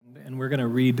we're going to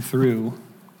read through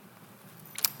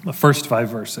the first 5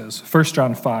 verses, 1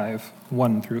 John 5,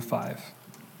 1 through 5.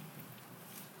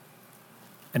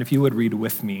 And if you would read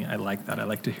with me, I like that. I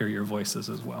like to hear your voices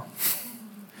as well.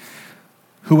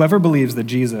 Whoever believes that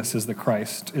Jesus is the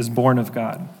Christ is born of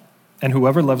God, and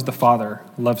whoever loves the Father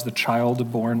loves the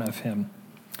child born of him.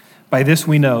 By this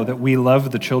we know that we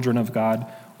love the children of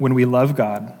God when we love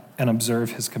God and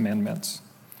observe his commandments.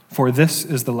 For this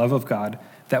is the love of God,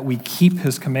 that we keep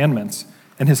his commandments,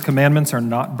 and his commandments are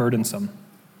not burdensome.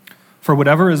 For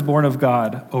whatever is born of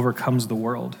God overcomes the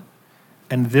world.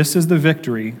 And this is the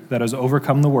victory that has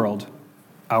overcome the world,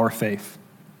 our faith.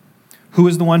 Who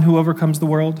is the one who overcomes the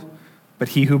world? But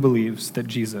he who believes that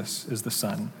Jesus is the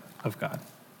Son of God.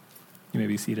 You may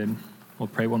be seated. We'll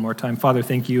pray one more time. Father,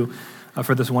 thank you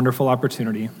for this wonderful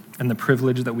opportunity and the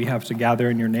privilege that we have to gather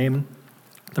in your name,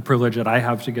 the privilege that I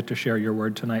have to get to share your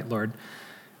word tonight, Lord.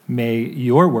 May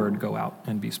your word go out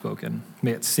and be spoken.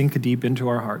 May it sink deep into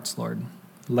our hearts, Lord.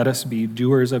 Let us be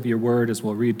doers of your word as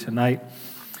we'll read tonight.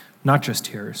 Not just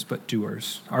hearers, but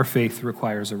doers. Our faith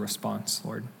requires a response,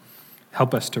 Lord.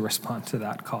 Help us to respond to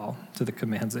that call, to the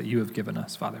commands that you have given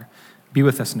us, Father. Be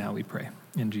with us now, we pray.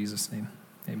 In Jesus' name,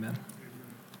 amen.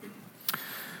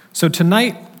 So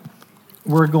tonight,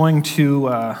 we're going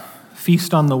to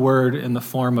feast on the word in the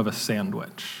form of a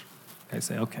sandwich. I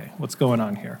say, okay, what's going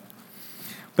on here?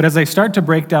 But as I start to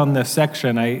break down this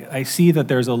section, I see that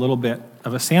there's a little bit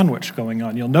of a sandwich going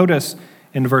on. You'll notice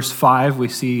in verse 5, we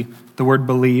see the word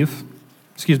believe,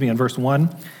 in verse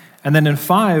 1. And then in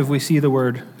 5, we see the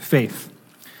word faith.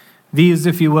 These,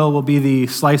 if you will be the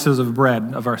slices of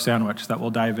bread of our sandwich that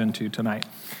we'll dive into tonight.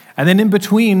 And then in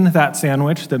between that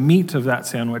sandwich, the meat of that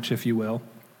sandwich, if you will,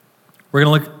 we're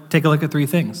going to take a look at 3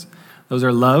 things. Those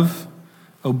are love,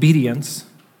 obedience,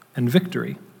 and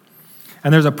victory.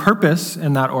 And there's a purpose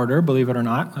in that order, believe it or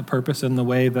not, a purpose in the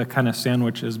way the kind of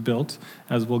sandwich is built,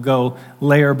 as we'll go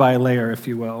layer by layer, if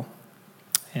you will,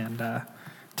 and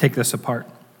take this apart.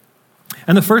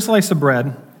 And the first slice of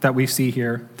bread that we see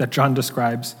here, that John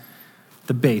describes,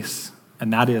 the base,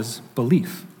 and that is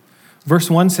belief. Verse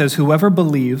 1 says, whoever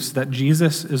believes that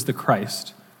Jesus is the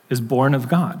Christ is born of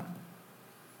God.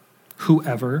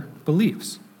 Whoever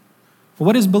believes. Well,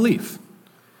 what is belief?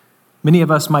 Many of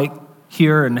us might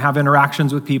hear and have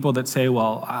interactions with people that say,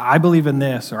 well, I believe in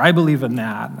this, or I believe in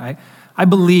that. I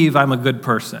believe I'm a good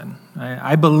person.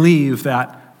 I believe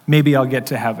that maybe I'll get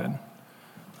to heaven.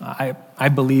 I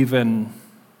believe in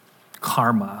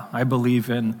karma. I believe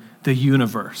in the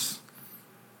universe.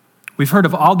 We've heard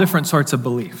of all different sorts of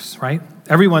beliefs, right?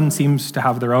 Everyone seems to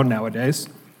have their own nowadays.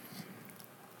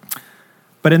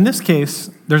 But in this case,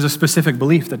 there's a specific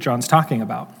belief that John's talking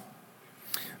about.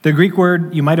 The Greek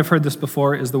word, you might have heard this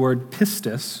before, is the word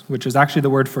pistis, which is actually the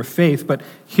word for faith, but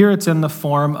here it's in the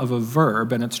form of a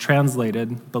verb, and it's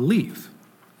translated believe.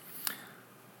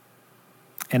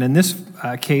 And in this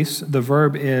case, the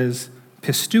verb is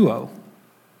pisteuo.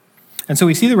 And so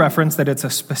we see the reference that it's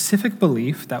a specific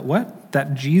belief that what?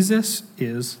 That Jesus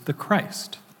is the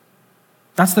Christ.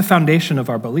 That's the foundation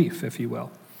of our belief, if you will.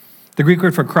 The Greek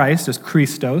word for Christ is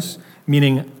Christos,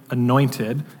 meaning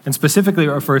anointed, and specifically it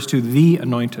refers to the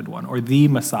anointed one, or the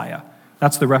Messiah.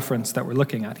 That's the reference that we're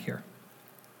looking at here.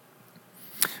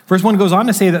 Verse 1 goes on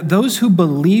to say that those who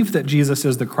believe that Jesus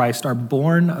is the Christ are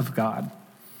born of God.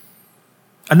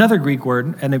 Another Greek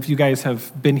word, and if you guys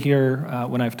have been here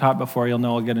when I've taught before, you'll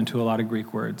know I'll get into a lot of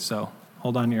Greek words, so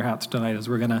hold on to your hats tonight as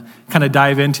we're going to kind of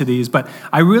dive into these. But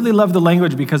I really love the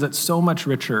language because it's so much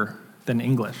richer than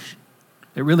English.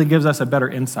 It really gives us a better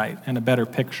insight and a better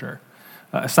picture.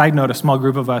 A side note, a small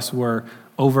group of us were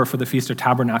over for the Feast of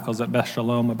Tabernacles at Beth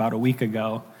Shalom about a week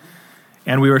ago,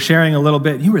 and we were sharing a little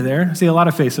bit. You were there. I see a lot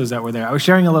of faces that were there. I was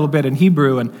sharing a little bit in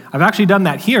Hebrew, and I've actually done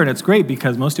that here, and it's great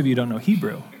because most of you don't know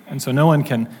Hebrew, and so no one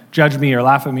can judge me or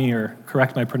laugh at me or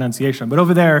correct my pronunciation. But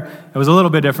over there, it was a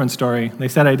little bit different story. They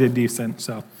said I did decent,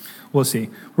 so we'll see.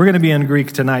 We're going to be in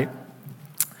Greek tonight.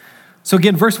 So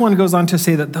again, verse 1 goes on to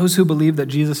say that those who believe that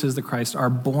Jesus is the Christ are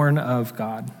born of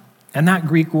God. And that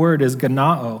Greek word is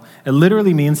gennao. It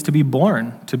literally means to be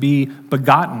born, to be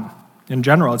begotten in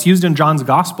general. It's used in John's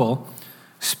gospel,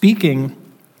 speaking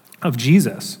of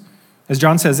Jesus. As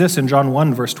John says this in John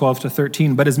 1, verse 12 to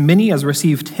 13, but as many as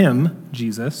received him,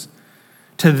 Jesus,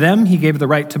 to them he gave the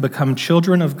right to become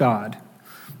children of God,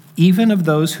 even of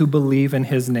those who believe in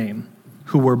his name,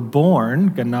 who were born,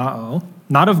 gennao,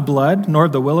 not of blood, nor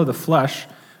of the will of the flesh,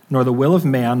 nor the will of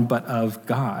man, but of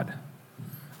God.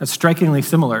 That's strikingly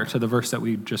similar to the verse that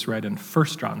we just read in 1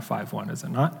 John 5:1, is it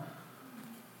not?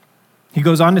 He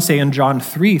goes on to say in John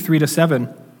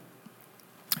 3:3-7,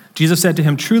 Jesus said to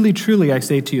him, truly, truly, I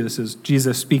say to you, this is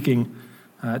Jesus speaking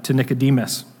to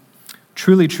Nicodemus,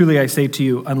 "Truly, truly, I say to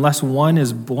you, unless one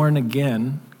is born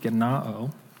again,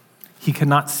 genao, he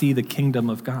cannot see the kingdom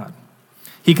of God."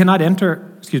 He cannot enter,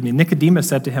 Nicodemus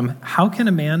said to him, "How can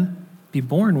a man be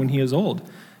born when he is old?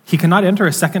 He cannot enter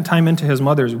a second time into his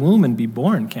mother's womb and be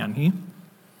born, can he?"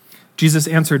 Jesus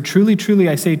answered, "Truly, truly,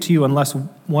 I say to you, unless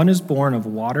one is born of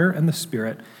water and the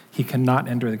Spirit, he cannot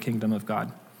enter the kingdom of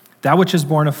God. That which is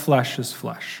born of flesh is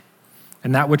flesh,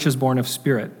 and that which is born of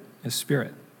spirit is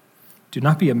spirit. Do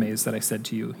not be amazed that I said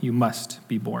to you, you must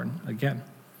be born again."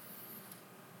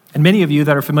 And many of you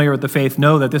that are familiar with the faith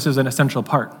know that this is an essential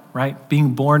part, right?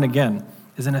 Being born again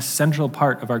is an essential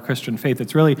part of our Christian faith.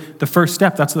 It's really the first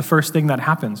step. That's the first thing that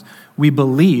happens. We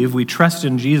believe, we trust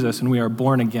in Jesus, and we are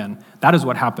born again. That is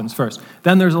what happens first.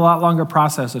 Then there's a lot longer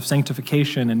process of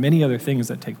sanctification and many other things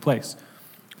that take place.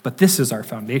 But this is our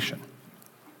foundation.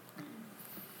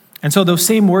 And so those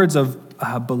same words of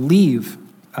believe,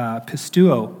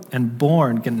 pistuo, and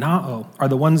born, genao, are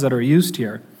the ones that are used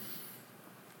here.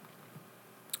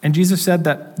 And Jesus said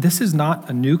that this is not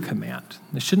a new command.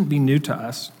 This shouldn't be new to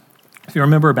us. If you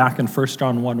remember back in 1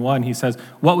 John 1:1, he says,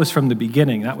 "What was from the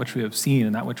beginning, that which we have seen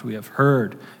and that which we have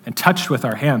heard and touched with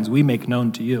our hands, we make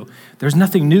known to you." There's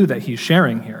nothing new that he's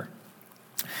sharing here.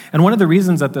 And one of the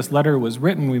reasons that this letter was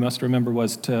written, we must remember,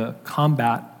 was to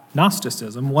combat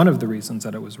Gnosticism, one of the reasons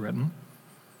that it was written.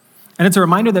 And it's a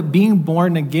reminder that being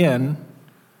born again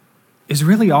is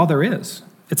really all there is.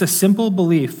 It's a simple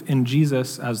belief in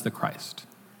Jesus as the Christ.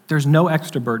 There's no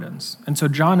extra burdens. And so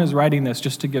John is writing this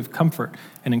just to give comfort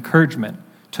and encouragement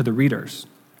to the readers,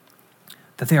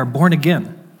 that they are born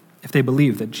again if they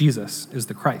believe that Jesus is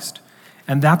the Christ.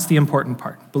 And that's the important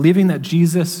part, believing that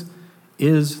Jesus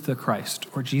is the Christ,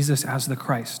 or Jesus as the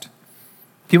Christ.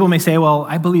 People may say, well,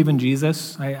 I believe in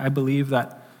Jesus. I believe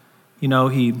that,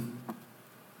 he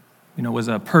was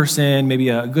a person, maybe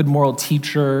a good moral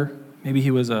teacher. Maybe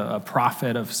he was a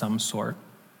prophet of some sort.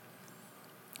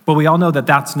 But we all know that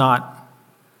that's not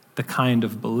the kind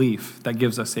of belief that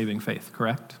gives us saving faith,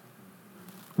 correct?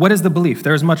 What is the belief?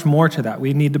 There's much more to that.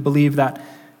 We need to believe that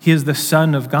he is the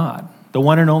Son of God, the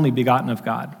one and only begotten of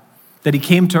God, that he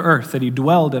came to earth, that he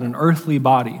dwelled in an earthly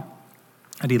body,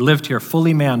 that he lived here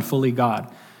fully man, fully God,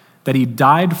 that he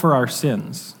died for our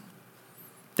sins,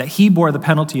 that he bore the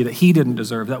penalty that he didn't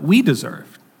deserve, that we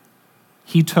deserved.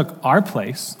 He took our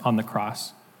place on the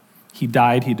cross. He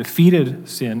died, he defeated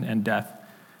sin and death,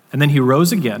 and then he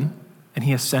rose again, and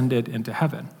he ascended into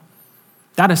heaven.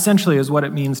 That essentially is what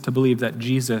it means to believe that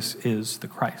Jesus is the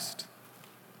Christ.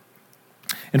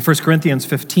 In 1 Corinthians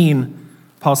 15,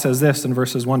 Paul says this in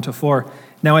verses 1-4,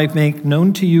 "Now I make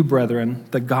known to you, brethren,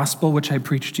 the gospel which I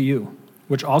preached to you,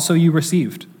 which also you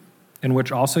received, in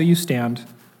which also you stand,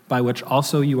 by which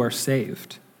also you are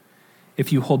saved,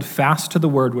 if you hold fast to the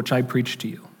word which I preached to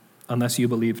you, unless you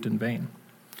believed in vain.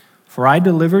 For I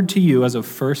delivered to you as of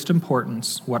first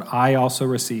importance what I also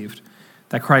received,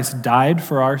 that Christ died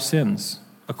for our sins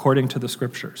according to the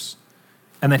Scriptures,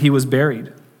 and that he was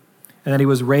buried, and that he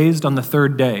was raised on the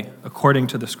third day according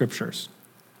to the Scriptures."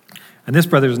 And this,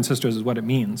 brothers and sisters, is what it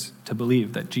means to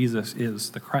believe that Jesus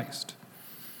is the Christ.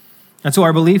 And so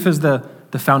our belief is the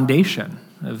foundation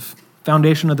of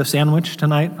the sandwich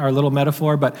tonight, our little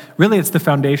metaphor, but really it's the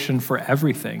foundation for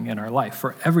everything in our life,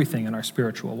 for everything in our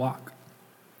spiritual walk.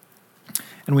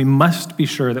 And we must be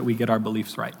sure that we get our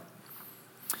beliefs right.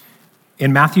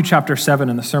 In Matthew chapter 7,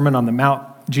 in the Sermon on the Mount,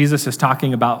 Jesus is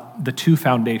talking about the two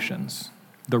foundations,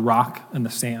 the rock and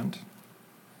the sand.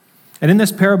 And in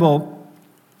this parable,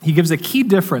 he gives a key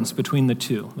difference between the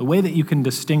two, the way that you can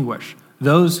distinguish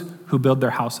those who build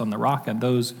their house on the rock and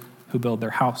those who build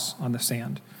their house on the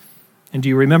sand. And do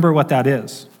you remember what that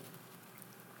is?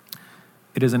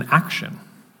 It is an action.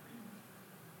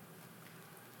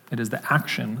 It is the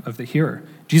action of the hearer.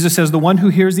 Jesus says, "The one who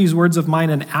hears these words of mine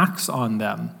and acts on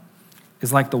them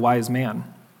is like the wise man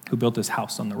who built his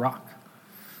house on the rock.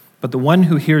 But the one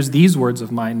who hears these words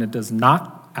of mine and does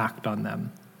not act on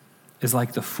them is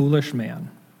like the foolish man.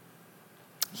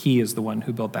 He is the one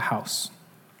who built the house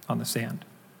on the sand."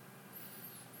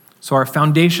 So our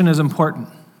foundation is important.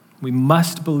 We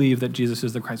must believe that Jesus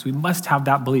is the Christ. We must have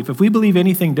that belief. If we believe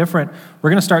anything different, we're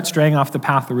going to start straying off the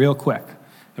path real quick.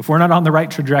 If we're not on the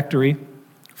right trajectory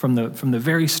from the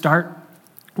very start,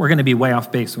 we're going to be way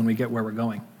off base when we get where we're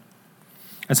going.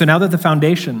 And so now that the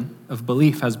foundation of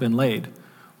belief has been laid,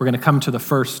 we're going to come to the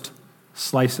first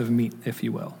slice of meat, if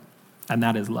you will, and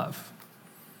that is love.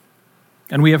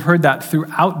 And we have heard that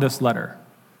throughout this letter,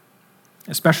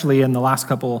 especially in the last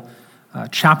couple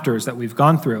chapters that we've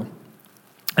gone through.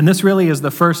 And this really is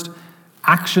the first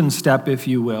action step, if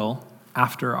you will,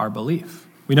 after our belief.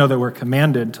 We know that we're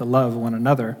commanded to love one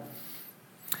another.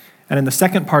 And in the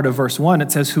second part of verse 1,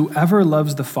 it says, whoever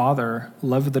loves the Father,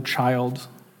 loves the child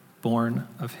born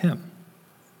of him.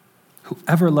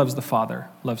 Whoever loves the Father,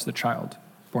 loves the child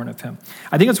born of him.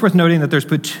 I think it's worth noting that there's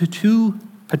two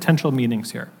potential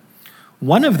meanings here.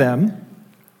 One of them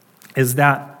is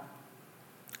that,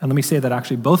 and let me say that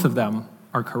actually both of them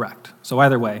are correct. So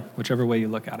either way, whichever way you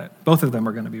look at it, both of them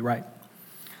are going to be right.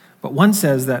 But one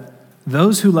says that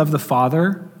those who love the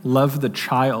Father love the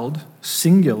child,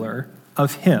 singular,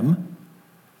 of him,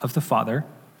 of the Father,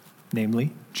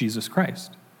 namely Jesus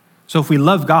Christ. So if we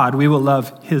love God, we will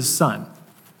love his Son,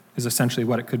 is essentially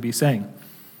what it could be saying.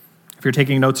 If you're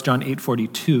taking notes, John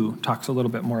 8:42 talks a little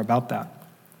bit more about that.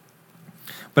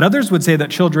 But others would say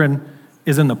that children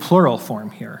is in the plural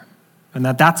form here, and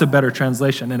that's a better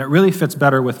translation. And it really fits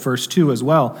better with verse 2 as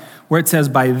well, where it says,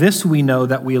 by this we know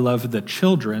that we love the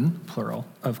children, plural,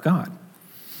 of God.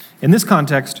 In this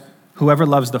context, whoever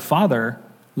loves the Father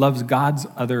loves God's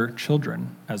other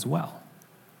children as well.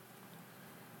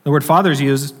 The word father is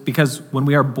used because when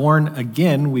we are born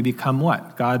again, we become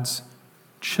what? God's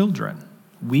children.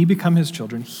 We become his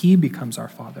children. He becomes our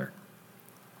Father.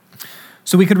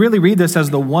 So we could really read this as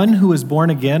the one who is born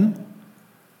again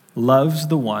loves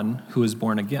the one who is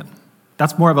born again.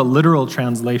 That's more of a literal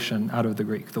translation out of the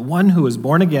Greek. The one who is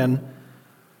born again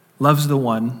loves the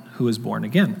one who is born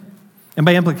again. And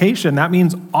by implication, that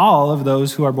means all of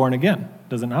those who are born again,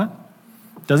 does it not?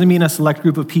 Doesn't mean a select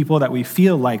group of people that we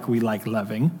feel like we like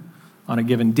loving on a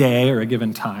given day or a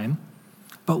given time,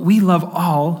 but we love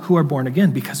all who are born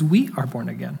again because we are born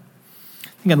again. I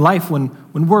think in life, when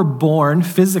we're born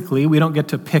physically, we don't get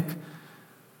to pick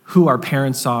who our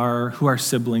parents are, who our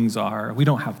siblings are. We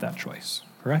don't have that choice,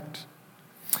 correct?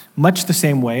 Much the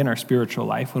same way in our spiritual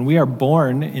life, when we are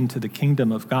born into the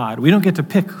kingdom of God, we don't get to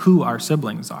pick who our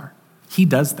siblings are. He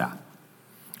does that.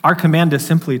 Our command is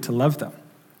simply to love them.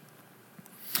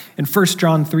 In 1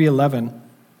 John 3:11,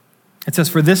 it says,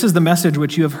 for this is the message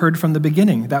which you have heard from the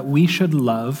beginning, that we should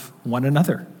love one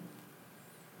another.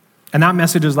 And that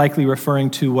message is likely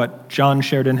referring to what John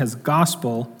shared in his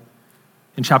gospel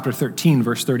in chapter 13,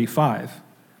 verse 35.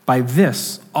 By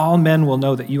this, all men will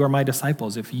know that you are my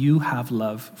disciples if you have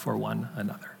love for one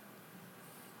another.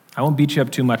 I won't beat you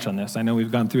up too much on this. I know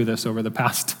we've gone through this over the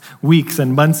past weeks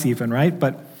and months even, right?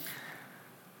 But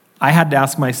I had to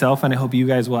ask myself, and I hope you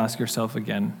guys will ask yourself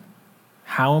again,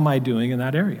 how am I doing in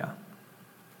that area?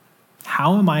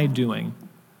 How am I doing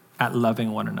at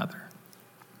loving one another?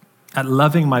 At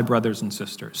loving my brothers and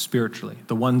sisters spiritually,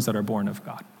 the ones that are born of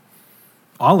God?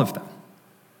 All of them.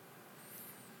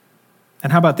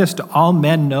 And how about this? Do all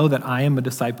men know that I am a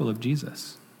disciple of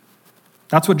Jesus?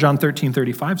 That's what John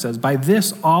 13:35 says. By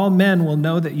this, all men will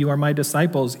know that you are my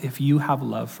disciples if you have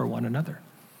love for one another.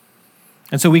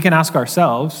 And so we can ask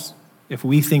ourselves if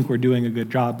we think we're doing a good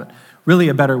job, but really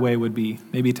a better way would be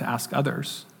maybe to ask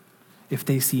others if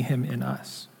they see him in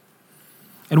us.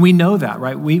 And we know that,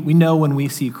 right? We know when we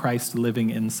see Christ living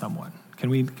in someone. Can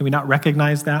we not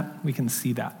recognize that? We can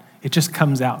see that. It just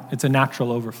comes out. It's a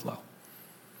natural overflow.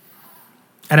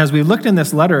 And as we looked in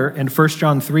this letter in 1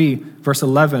 John 3, verse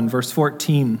 11, verse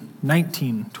 14,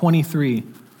 19, 23,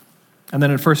 and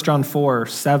then in 1 John 4,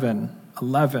 7,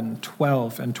 11,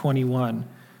 12, and 21,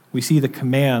 we see the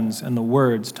commands and the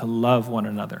words to love one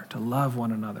another, to love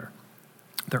one another.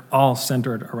 They're all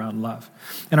centered around love.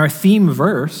 And our theme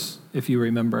verse, if you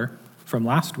remember from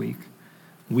last week,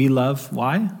 we love,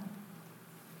 why?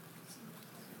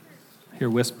 Hear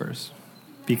whispers.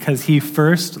 Because he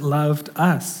first loved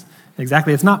us.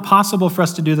 Exactly. It's not possible for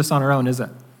us to do this on our own, is it?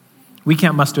 We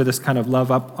can't muster this kind of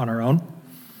love up on our own.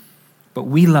 But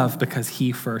we love because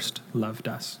he first loved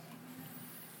us.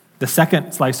 The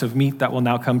second slice of meat that we'll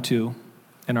now come to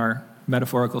in our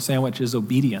metaphorical sandwich is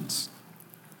obedience.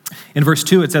 In verse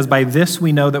 2, it says, by this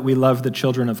we know that we love the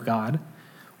children of God,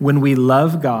 when we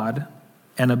love God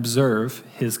and observe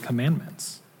his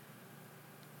commandments.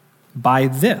 By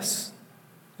this,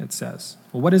 it says.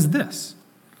 Well, what is this?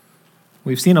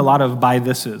 We've seen a lot of by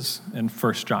thises in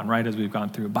 1 John, right, as we've gone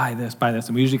through. By this,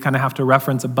 and we usually kind of have to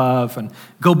reference above and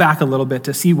go back a little bit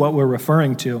to see what we're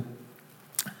referring to.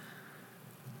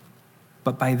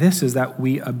 But by this is that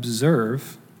we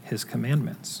observe his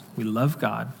commandments. We love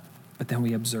God, but then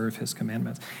we observe his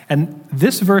commandments. And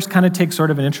this verse kind of takes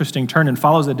sort of an interesting turn and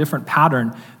follows a different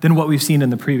pattern than what we've seen in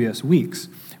the previous weeks.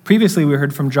 Previously, we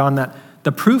heard from John that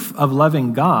the proof of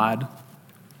loving God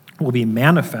will be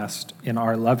manifest in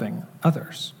our loving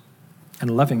others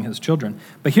and loving his children.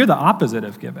 But here the opposite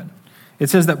is given. It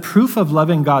says that proof of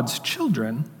loving God's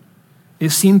children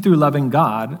is seen through loving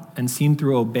God and seen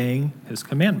through obeying his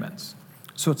commandments.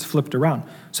 So it's flipped around.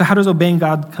 So how does obeying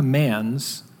God's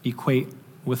commands equate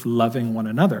with loving one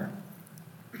another?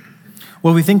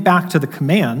 Well, if we think back to the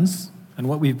commands and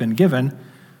what we've been given,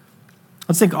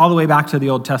 let's think all the way back to the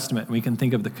Old Testament. We can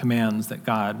think of the commands that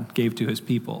God gave to his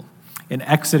people. In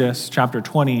Exodus chapter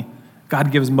 20,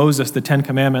 God gives Moses the 10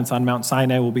 commandments on Mount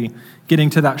Sinai. We'll be getting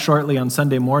to that shortly on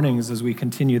Sunday mornings as we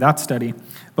continue that study.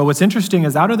 But what's interesting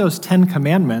is out of those 10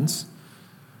 commandments,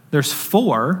 there's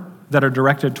 4 that are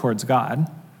directed towards God,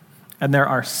 and there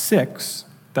are 6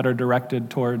 that are directed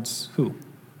towards who?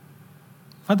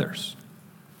 Others,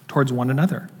 towards one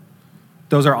another.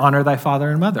 Those are honor thy father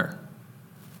and mother.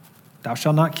 Thou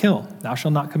shalt not kill. Thou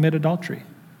shalt not commit adultery.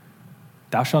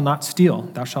 Thou shalt not steal.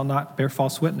 Thou shalt not bear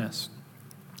false witness.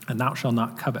 And thou shalt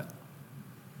not covet.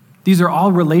 These are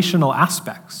all relational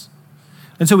aspects.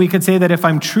 And so we could say that if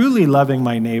I'm truly loving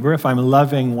my neighbor, if I'm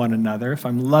loving one another, if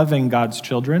I'm loving God's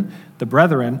children, the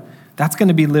brethren, that's going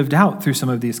to be lived out through some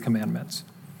of these commandments.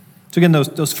 So again,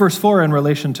 those first 4 in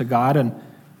relation to God, and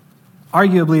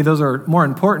arguably those are more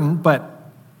important, but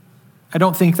I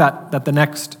don't think that the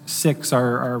next 6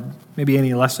 are maybe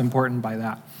any less important by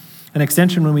that. An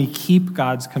extension, when we keep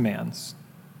God's commands,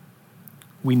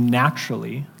 we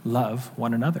naturally love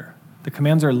one another. The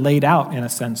commands are laid out in a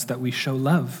sense that we show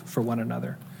love for one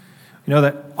another. You know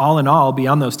that all in all,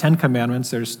 beyond those 10 commandments,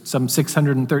 there's some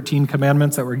 613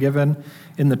 commandments that were given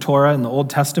in the Torah in the Old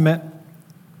Testament.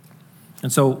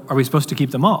 And so are we supposed to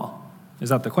keep them all? Is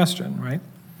that the question, right?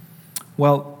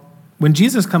 Well, when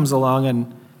Jesus comes along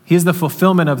and he's the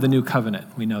fulfillment of the new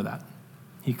covenant, we know that.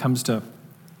 He comes to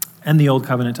end the old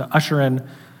covenant, to usher in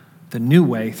the new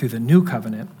way through the new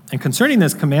covenant. And concerning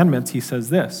these commandments, he says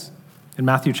this in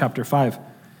Matthew chapter 5,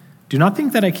 do not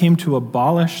think that I came to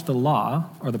abolish the law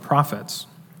or the prophets.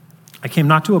 I came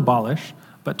not to abolish,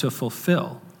 but to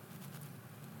fulfill.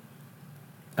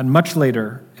 And much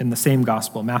later in the same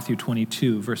gospel, Matthew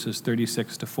 22, verses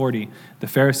 36 to 40, the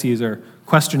Pharisees are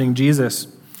questioning Jesus.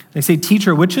 They say,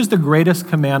 teacher, which is the greatest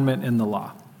commandment in the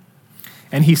law?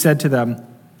 And he said to them,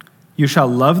 you shall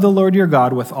love the Lord your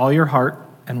God with all your heart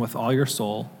and with all your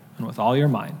soul and with all your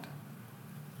mind.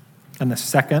 And the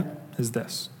second is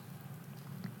this,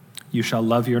 you shall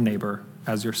love your neighbor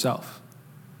as yourself.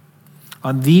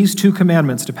 On these 2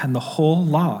 commandments depend the whole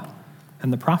law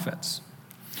and the prophets.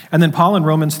 And then Paul in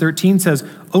Romans 13 says,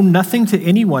 owe nothing to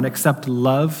anyone except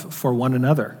love for one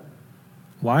another.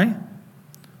 Why?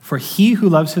 For he who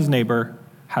loves his neighbor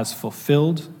has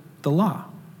fulfilled the law.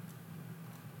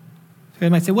 They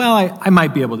might say, well, I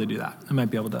might be able to do that. I might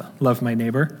be able to love my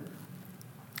neighbor.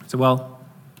 So, well,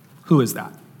 who is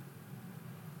that?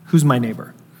 Who's my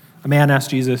neighbor? A man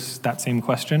asked Jesus that same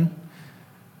question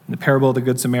in the parable of the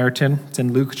Good Samaritan. It's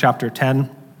in Luke chapter 10.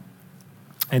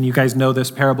 And you guys know this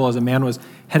parable. As a man was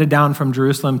headed down from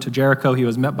Jerusalem to Jericho, he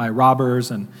was met by robbers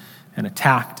and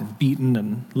attacked and beaten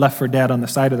and left for dead on the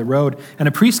side of the road. And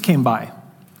a priest came by.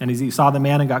 And as he saw the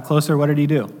man and got closer, what did he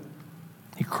do?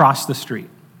 He crossed the street.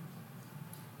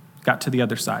 Got to the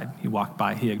other side. He walked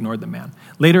by. He ignored the man.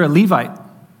 Later, a Levite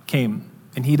came,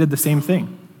 and he did the same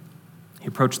thing. He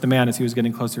approached the man as he was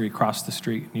getting closer. He crossed the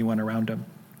street, and he went around him.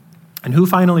 And who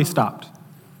finally stopped?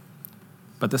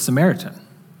 But the Samaritan.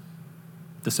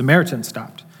 The Samaritan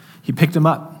stopped. He picked him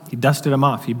up. He dusted him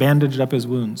off. He bandaged up his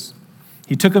wounds.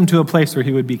 He took him to a place where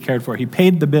he would be cared for. He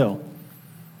paid the bill.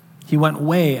 He went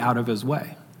way out of his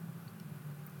way.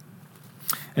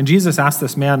 And Jesus asked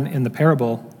this man in the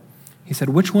parable, he said,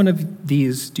 which one of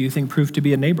these do you think proved to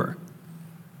be a neighbor?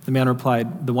 The man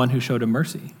replied, the one who showed him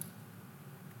mercy,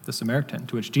 the Samaritan,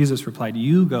 to which Jesus replied,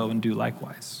 you go and do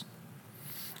likewise.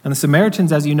 And the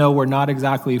Samaritans, as you know, were not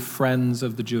exactly friends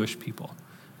of the Jewish people.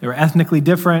 They were ethnically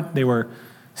different. They were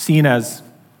seen as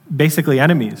basically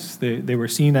enemies. They were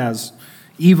seen as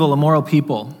evil, immoral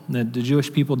people. The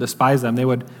Jewish people despised them. They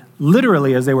would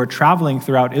literally, as they were traveling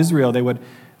throughout Israel, they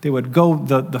would go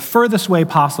the furthest way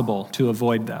possible to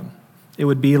avoid them. It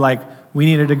would be like we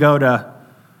needed to go to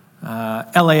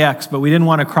LAX, but we didn't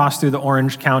want to cross through the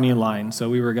Orange County line. So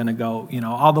we were going to go,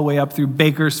 all the way up through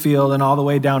Bakersfield and all the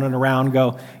way down and around,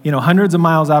 go, hundreds of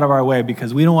miles out of our way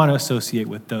because we don't want to associate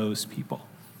with those people.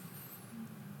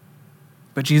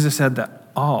 But Jesus said that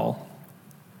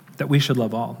we should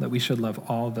love all, that we should love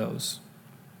all those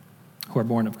who are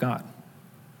born of God.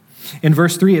 In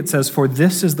verse 3, it says, for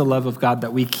this is the love of God,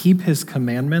 that we keep his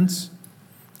commandments,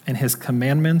 and his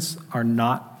commandments are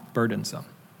not burdensome.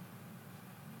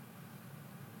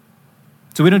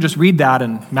 So we don't just read that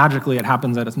and magically it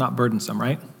happens that it's not burdensome,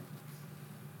 right?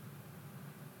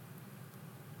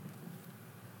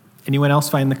 Anyone else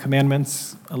find the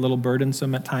commandments a little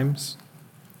burdensome at times?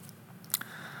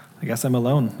 I guess I'm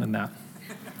alone in that.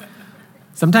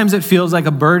 Sometimes it feels like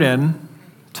a burden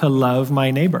to love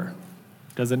my neighbor.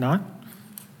 Does it not?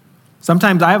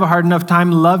 Sometimes I have a hard enough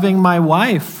time loving my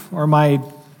wife or my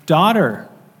daughter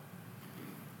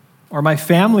or my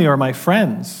family or my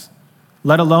friends,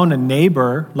 let alone a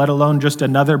neighbor, let alone just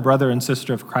another brother and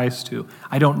sister of Christ who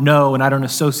I don't know and I don't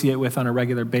associate with on a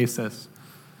regular basis.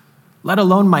 Let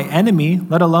alone my enemy,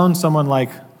 let alone someone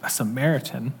like a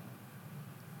Samaritan.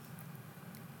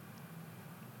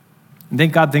 And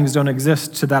thank God things don't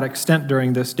exist to that extent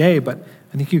during this day, but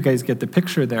I think you guys get the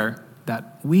picture there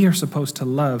that we are supposed to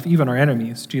love even our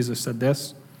enemies. Jesus said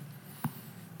this.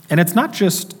 And it's not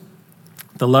just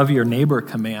the love your neighbor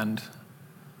command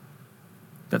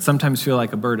that sometimes feel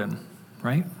like a burden,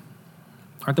 right?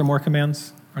 Aren't there more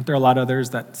commands? Aren't there a lot of others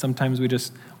that sometimes we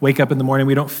just wake up in the morning,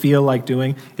 we don't feel like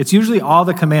doing? It's usually all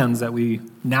the commands that we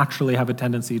naturally have a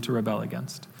tendency to rebel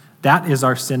against. That is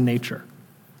our sin nature.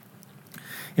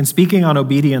 In speaking on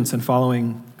obedience and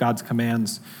following God's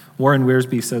commands, Warren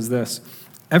Wiersbe says this: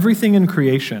 everything in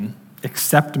creation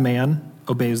except man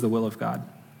obeys the will of God.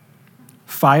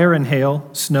 Fire and hail,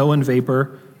 snow and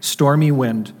vapor, stormy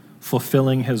wind,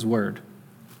 fulfilling his word.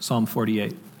 Psalm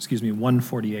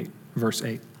 148, verse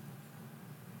 8.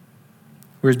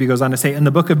 Wiersbe goes on to say, in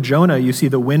the book of Jonah, you see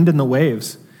the wind and the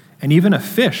waves, and even a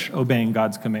fish obeying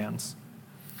God's commands.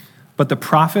 But the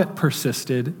prophet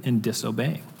persisted in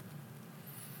disobeying.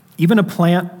 Even a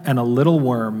plant and a little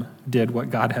worm did what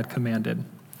God had commanded,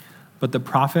 but the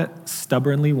prophet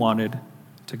stubbornly wanted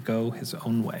to go his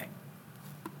own way.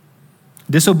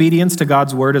 Disobedience to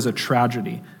God's word is a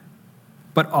tragedy,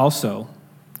 but also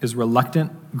is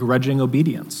reluctant, grudging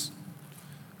obedience.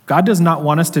 God does not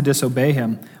want us to disobey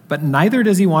him, but neither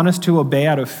does he want us to obey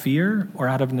out of fear or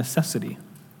out of necessity.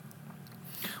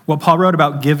 What Paul wrote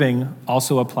about giving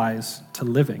also applies to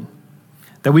living,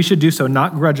 that we should do so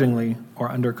not grudgingly or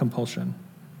under compulsion,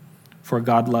 for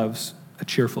God loves a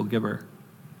cheerful giver.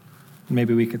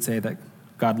 Maybe we could say that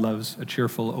God loves a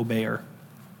cheerful obeyer.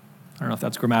 I don't know if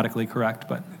that's grammatically correct,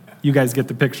 but you guys get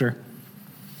the picture.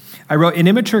 I wrote, an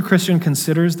immature Christian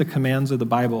considers the commands of the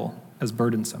Bible as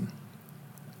burdensome.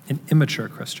 An immature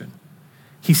Christian.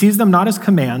 He sees them not as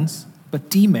commands, but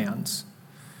demands.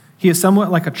 He is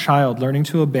somewhat like a child learning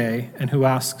to obey and who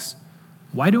asks,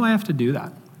 why do I have to do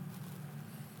that?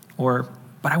 Or,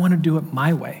 but I want to do it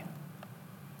my way.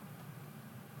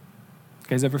 You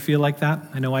guys ever feel like that?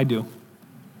 I know I do.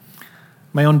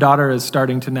 My own daughter is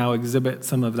starting to now exhibit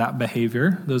some of that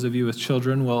behavior. Those of you with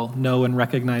children will know and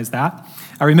recognize that.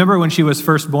 I remember when she was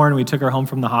first born, we took her home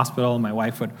from the hospital, and my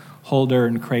wife would hold her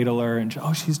and cradle her, and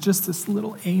she's just this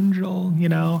little angel, you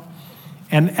know.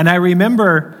 And I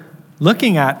remember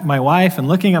looking at my wife and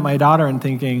looking at my daughter and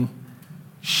thinking,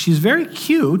 she's very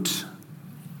cute,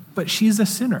 but she's a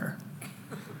sinner.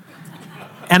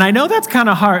 And I know that's kind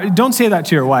of hard. Don't say that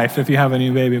to your wife if you have a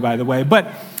new baby, by the way. But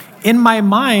in my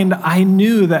mind, I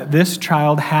knew that this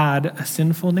child had a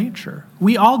sinful nature.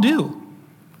 We all do.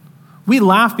 We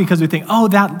laugh because we think, oh,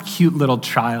 that cute little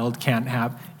child can't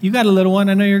have. You got a little one.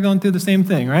 I know you're going through the same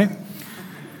thing, right?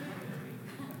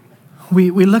 We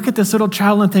look at this little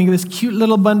child and think, this cute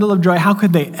little bundle of joy, how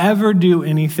could they ever do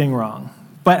anything wrong?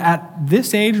 But at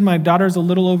this age, my daughter's a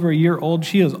little over a year old.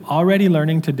 She is already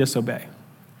learning to disobey.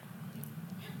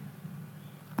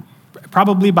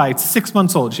 Probably by 6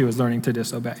 months old, she was learning to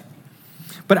disobey.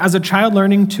 But as a child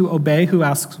learning to obey, who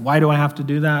asks, why do I have to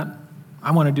do that?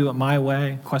 I want to do it my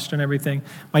way, question everything.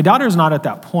 My daughter's not at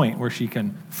that point where she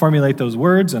can formulate those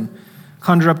words and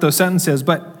conjure up those sentences,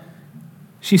 but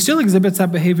she still exhibits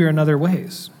that behavior in other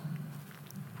ways.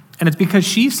 And it's because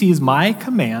she sees my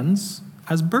commands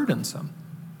as burdensome.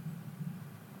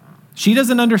 She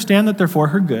doesn't understand that they're for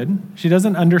her good. She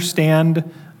doesn't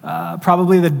understand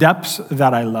probably the depths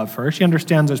that I love her. She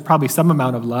understands there's probably some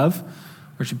amount of love,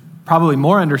 or she probably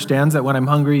more understands that when I'm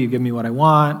hungry, you give me what I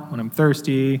want. When I'm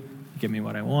thirsty, you give me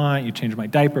what I want. You change my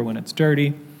diaper when it's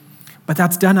dirty. But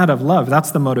that's done out of love. That's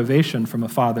the motivation from a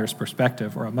father's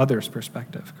perspective or a mother's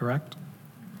perspective, correct?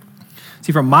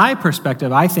 See, from my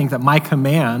perspective, I think that my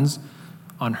commands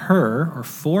on her or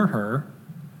for her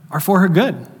are for her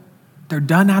good. They're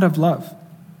done out of love.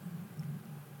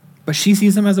 But she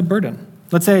sees them as a burden.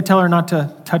 Let's say I tell her not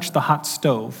to touch the hot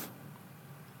stove.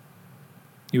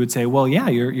 You would say, well, yeah,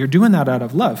 you're doing that out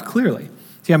of love, clearly.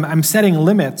 See, I'm setting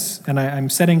limits and I'm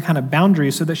setting kind of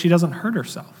boundaries so that she doesn't hurt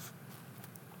herself.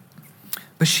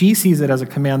 But she sees it as a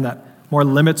command that more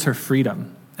limits her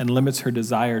freedom and limits her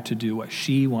desire to do what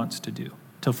she wants to do,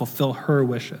 to fulfill her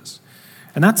wishes.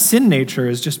 And that sin nature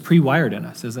is just pre-wired in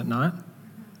us, is it not?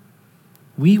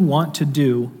 We want to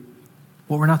do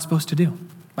what we're not supposed to do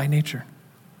by nature.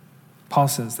 Paul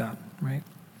says that, right?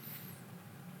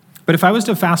 But if I was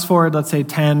to fast forward, let's say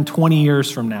 10, 20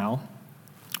 years from now,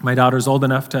 My daughter's old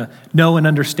enough to know and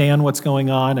understand what's going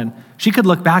on, and she could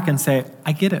look back and say,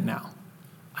 I get it now.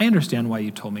 I understand why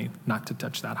you told me not to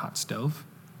touch that hot stove.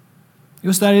 It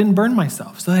was so that I didn't burn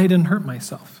myself, so that I didn't hurt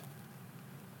myself.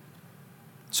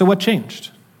 So what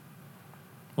changed?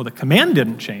 Well, the command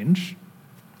didn't change.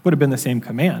 Would have been the same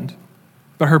command,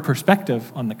 but her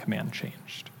perspective on the command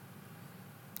changed.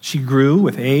 She grew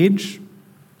with age.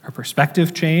 Her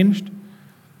perspective changed.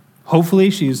 Hopefully,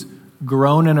 she's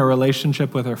grown in a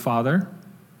relationship with her father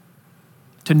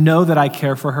to know that I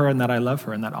care for her and that I love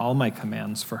her and that all my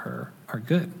commands for her are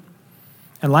good.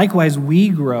 And likewise, we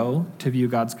grow to view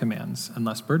God's commands and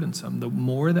less burdensome. The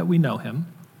more that we know him,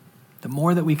 the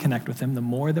more that we connect with him, the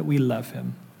more that we love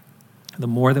him, the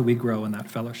more that we grow in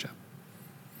that fellowship.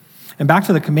 And back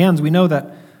to the commands, we know that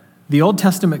the Old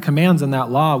Testament commands and that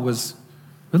law was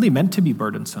really meant to be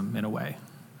burdensome in a way.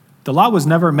 The law was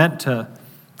never meant to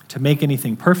make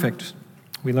anything perfect.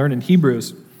 We learn in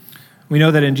Hebrews. We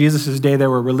know that in Jesus' day there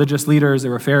were religious leaders,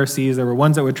 there were Pharisees, there were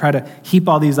ones that would try to heap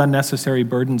all these unnecessary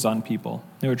burdens on people.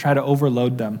 They would try to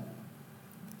overload them.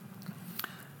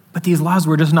 But these laws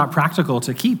were just not practical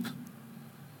to keep.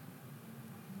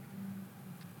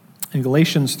 In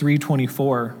Galatians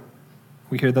 3:24,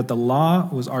 we hear that the law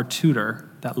was our tutor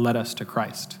that led us to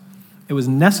Christ. It was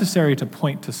necessary to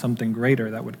point to something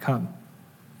greater that would come.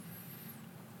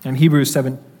 In Hebrews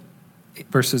 7,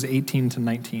 verses 18 to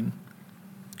 19,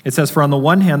 it says, for on the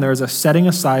one hand, there is a setting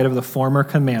aside of the former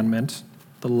commandment,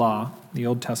 the law, the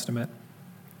Old Testament,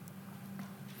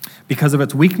 because of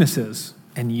its weaknesses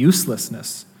and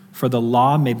uselessness, for the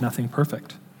law made nothing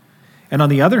perfect. And on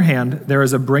the other hand, there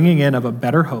is a bringing in of a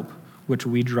better hope, which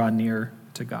we draw near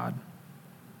to God.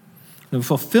 The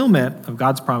fulfillment of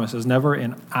God's promise is never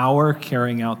in our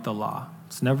carrying out the law.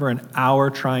 It's never in our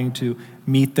trying to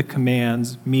meet the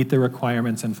commands, meet the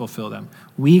requirements, and fulfill them.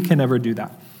 We can never do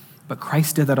that. But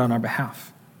Christ did that on our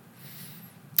behalf.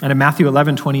 And in Matthew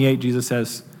 11:28, Jesus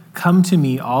says, come to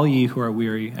me, all ye who are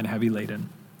weary and heavy laden,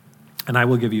 and I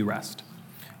will give you rest.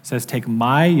 He says, take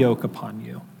my yoke upon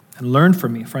you and learn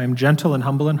from me, for I am gentle and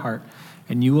humble in heart,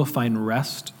 and you will find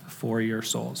rest for your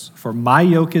souls. For my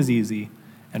yoke is easy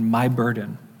and my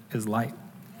burden is light.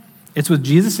 It's with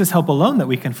Jesus' help alone that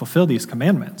we can fulfill these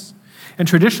commandments. And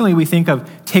traditionally, we think of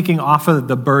taking off of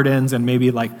the burdens and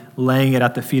maybe like laying it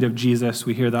at the feet of Jesus.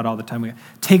 We hear that all the time. We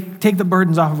take the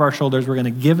burdens off of our shoulders. We're going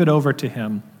to give it over to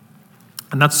him.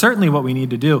 And that's certainly what we need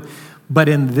to do. But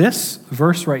in this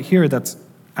verse right here, that's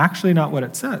actually not what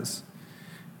it says.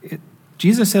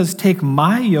 Jesus says, take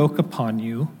my yoke upon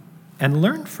you and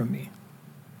learn from me.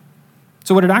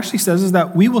 So what it actually says is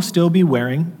that we will still be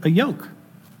wearing a yoke.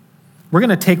 We're going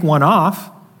to take one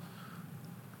off,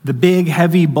 the big,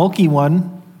 heavy, bulky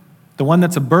one, the one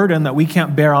that's a burden that we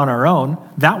can't bear on our own,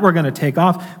 that we're going to take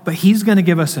off, but he's going to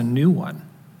give us a new one.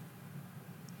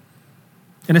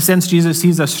 In a sense, Jesus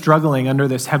sees us struggling under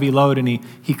this heavy load, and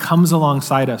he comes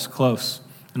alongside us close.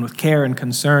 And with care and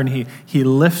concern, he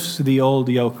lifts the old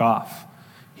yoke off.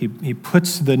 He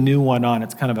puts the new one on.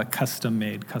 It's kind of a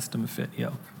custom-made, custom-fit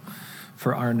yoke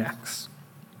for our necks.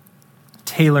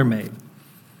 Tailor-made.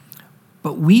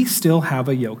 But we still have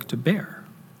a yoke to bear.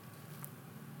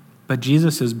 But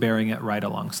Jesus is bearing it right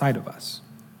alongside of us.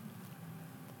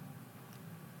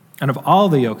 And of all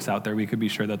the yokes out there, we could be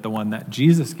sure that the one that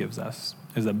Jesus gives us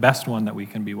is the best one that we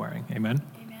can be wearing. Amen?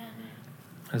 Amen.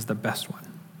 Is the best one.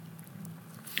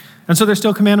 And so there's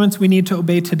still commandments we need to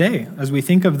obey today. As we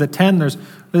think of the 10, there's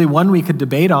really one we could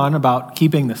debate on about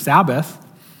keeping the Sabbath.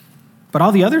 But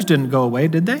all the others didn't go away,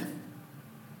 did they? Do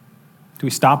we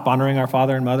stop honoring our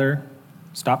father and mother?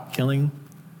 Stop killing?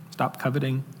 Stop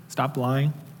coveting? Stop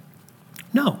lying?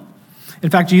 No. In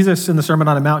fact, Jesus in the Sermon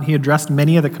on the Mount, he addressed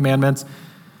many of the commandments,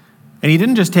 and he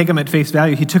didn't just take them at face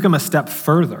value, he took them a step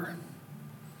further.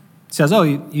 He says, oh,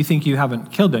 you think you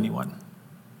haven't killed anyone?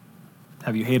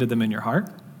 Have you hated them in your heart?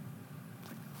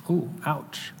 Ooh,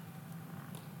 ouch.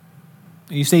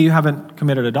 You say you haven't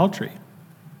committed adultery,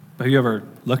 but have you ever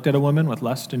looked at a woman with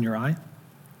lust in your eye?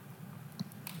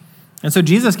 And so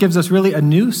Jesus gives us really a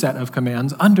new set of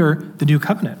commands under the new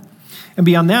covenant. And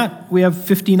beyond that, we have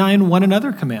 59 one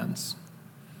another commands.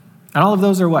 And all of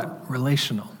those are what?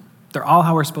 Relational. They're all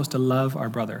how we're supposed to love our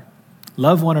brother.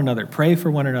 Love one another, pray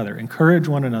for one another, encourage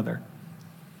one another.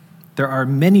 There are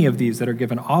many of these that are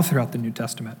given all throughout the New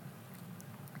Testament.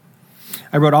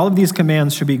 I wrote all of these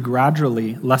commands should be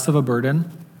gradually less of a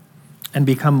burden and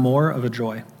become more of a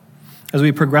joy. As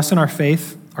we progress in our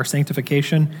faith, our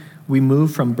sanctification, we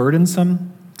move from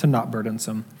burdensome to not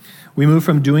burdensome. We move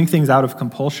from doing things out of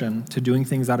compulsion to doing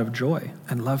things out of joy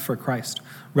and love for Christ,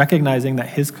 recognizing that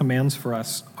his commands for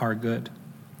us are good.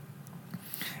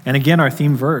 And again, our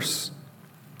theme verse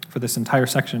for this entire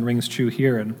section rings true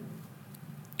here. And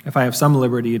if I have some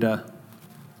liberty to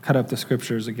cut up the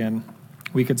scriptures again,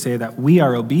 we could say that we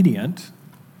are obedient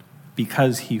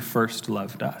because he first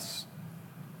loved us.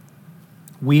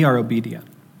 We are obedient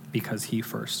because he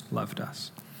first loved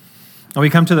us. And we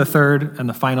come to the third and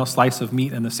the final slice of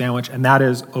meat in the sandwich, and that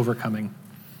is overcoming.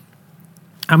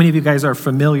 How many of you guys are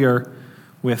familiar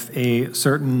with a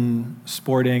certain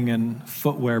sporting and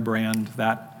footwear brand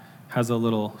that has a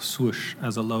little swoosh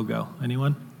as a logo?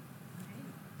 Anyone?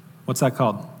 What's that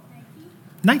called?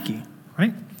 Nike,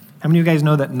 right? How many of you guys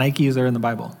know that Nikes are in the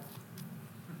Bible?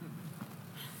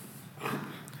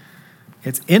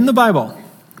 It's in the Bible,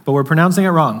 but we're pronouncing it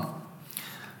wrong.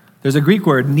 There's a Greek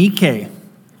word, Nike,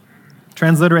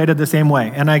 transliterated the same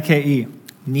way, Nike,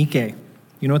 Nike.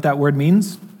 You know what that word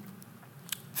means?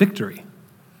 Victory.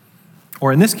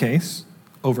 Or in this case,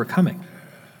 overcoming.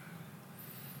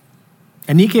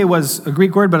 And Nike was a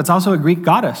Greek word, but it's also a Greek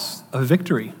goddess of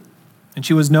victory. And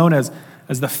she was known as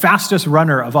the fastest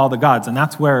runner of all the gods, and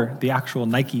that's where the actual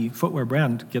Nike footwear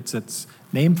brand gets its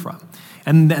name from.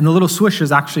 And the little swoosh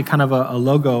is actually kind of a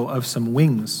logo of some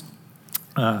wings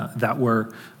that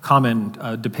were common,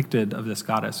 depicted of this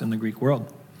goddess in the Greek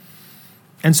world.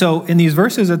 And so in these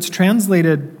verses, it's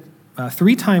translated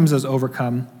 3 times as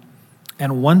overcome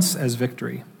and once as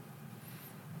victory.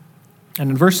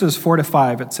 And in verses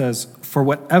 4-5, it says, "For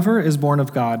whatever is born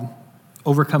of God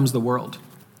overcomes the world.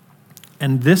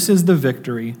 And this is the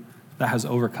victory that has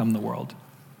overcome the world,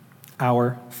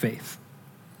 our faith."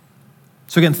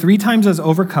 So again, 3 times as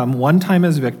overcome, 1 time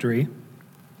as victory.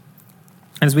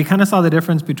 And as we kind of saw the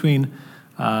difference between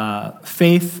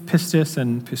faith, pistis,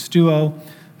 and pisteuo,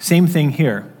 same thing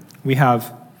here. We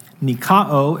have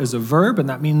nikao as a verb, and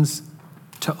that means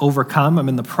to overcome. I'm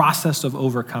in the process of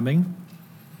overcoming.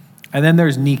 And then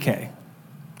there's Nike,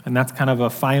 and that's kind of a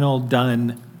final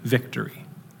done victory.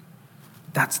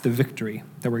 That's the victory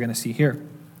that we're going to see here.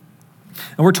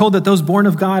 And we're told that those born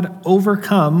of God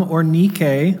overcome, or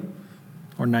Nike,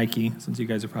 or Nike, since you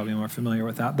guys are probably more familiar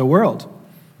with that, the world.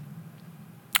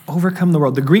 Overcome the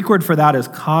world. The Greek word for that is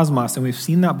cosmos, and we've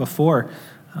seen that before.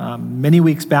 Many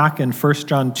weeks back in 1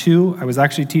 John 2, I was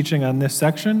actually teaching on this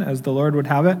section as the Lord would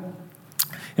have it.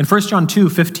 In 1 John 2,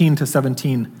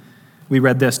 15-17, we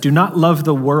read this: "Do not love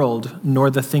the world, nor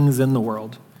the things in the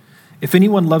world. If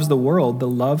anyone loves the world, the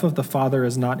love of the Father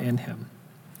is not in him.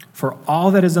 For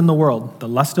all that is in the world, the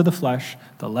lust of the flesh,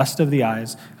 the lust of the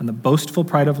eyes, and the boastful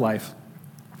pride of life,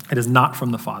 it is not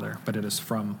from the Father, but it is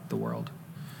from the world.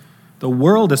 The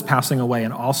world is passing away,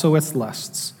 and also its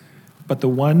lusts, but the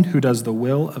one who does the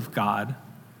will of God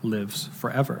lives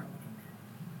forever."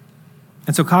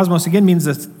 And so cosmos, again, means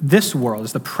that this world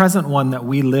is the present one that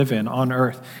we live in on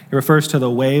earth. It refers to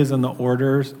the ways and the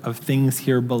orders of things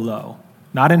here below.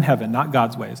 Not in heaven, not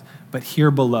God's ways, but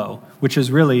here below, which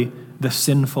is really the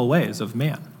sinful ways of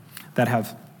man that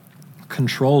have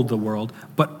controlled the world,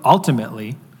 but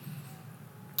ultimately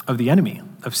of the enemy,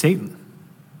 of Satan,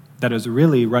 that is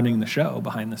really running the show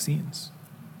behind the scenes.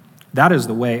 That is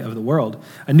the way of the world.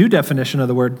 A new definition of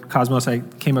the word cosmos I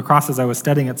came across as I was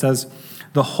studying, it says,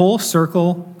 "The whole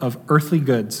circle of earthly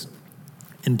goods,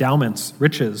 endowments,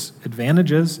 riches,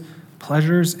 advantages,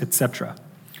 pleasures, etc.,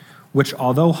 which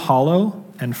although hollow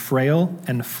and frail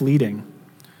and fleeting,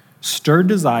 stir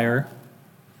desire,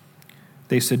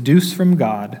 they seduce from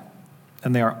God,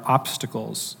 and they are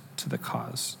obstacles to the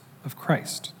cause of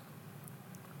Christ."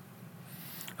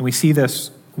 And we see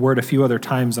this word a few other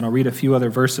times, and I'll read a few other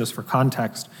verses for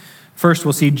context. First,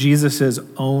 we'll see Jesus'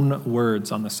 own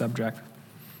words on the subject.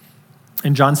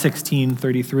 In John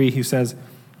 16:33, he says,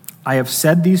 "I have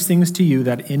said these things to you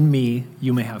that in me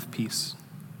you may have peace."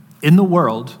 In the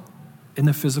world, in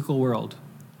the physical world,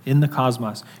 in the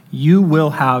cosmos, you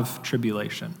will have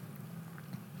tribulation.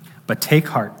 But take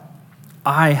heart,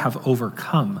 I have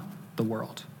overcome the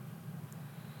world.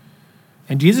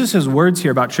 And Jesus' words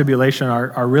here about tribulation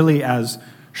are really as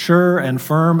sure and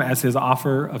firm as his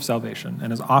offer of salvation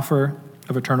and his offer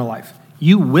of eternal life.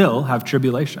 You will have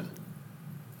tribulation.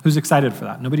 Who's excited for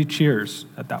that? Nobody cheers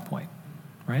at that point,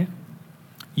 right?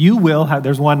 You will have,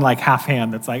 there's one like half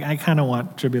hand that's like, I kind of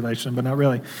want tribulation, but not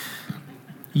really.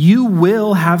 You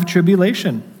will have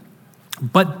tribulation,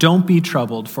 but don't be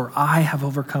troubled, for I have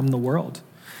overcome the world.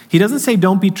 He doesn't say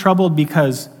don't be troubled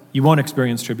because you won't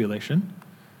experience tribulation,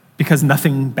 because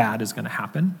nothing bad is going to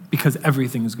happen, because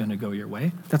everything's going to go your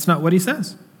way. That's not what he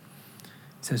says. He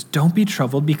says, don't be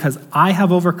troubled because I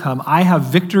have overcome, I have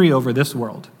victory over this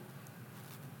world.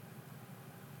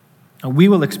 And we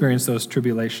will experience those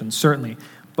tribulations, certainly,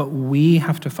 but we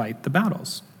have to fight the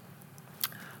battles.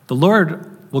 The Lord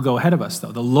will go ahead of us,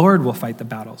 though. The Lord will fight the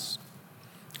battles.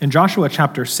 In Joshua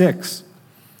chapter 6,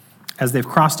 as they've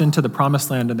crossed into the promised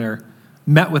land and they're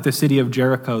met with the city of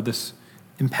Jericho, this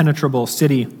impenetrable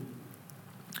city,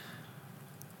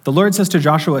 the Lord says to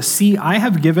Joshua, "See, I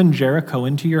have given Jericho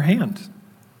into your hand,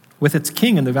 with its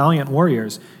king and the valiant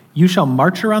warriors. You shall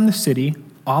march around the city,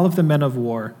 all of the men of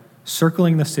war,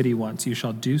 circling the city once. You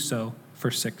shall do so for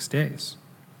 6 days."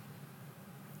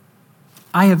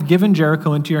 I have given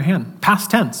Jericho into your hand.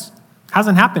 Past tense.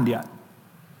 Hasn't happened yet.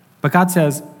 But God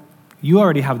says, you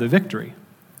already have the victory.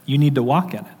 You need to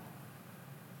walk in it.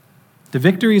 The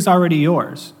victory is already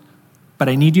yours, but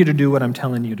I need you to do what I'm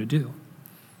telling you to do.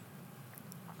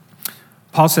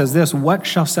 Paul says this, "What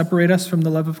shall separate us from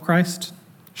the love of Christ?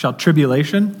 Shall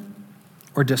tribulation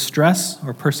or distress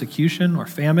or persecution or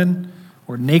famine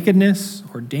or nakedness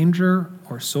or danger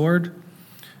or sword?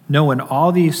 No, in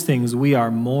all these things we are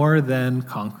more than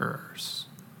conquerors."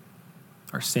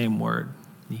 Our same word,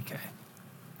 Nike.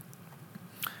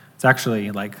 It's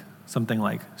actually like something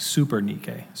like super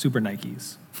Nike, super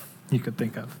Nikes, you could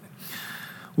think of.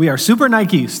 We are super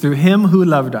Nikes through him who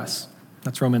loved us.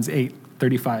 That's Romans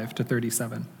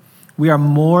 8:35-37. We are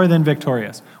more than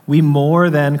victorious. We more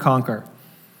than conquer.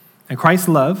 And Christ's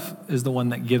love is the one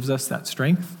that gives us that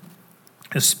strength.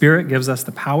 His Spirit gives us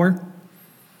the power.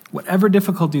 Whatever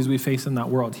difficulties we face in that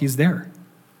world, he's there.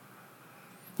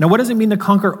 Now, what does it mean to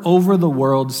conquer over the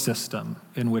world system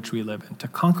in which we live in? To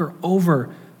conquer over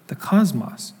the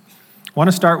cosmos? I want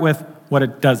to start with what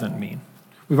it doesn't mean.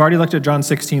 We've already looked at John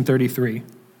 16:33,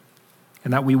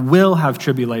 and that we will have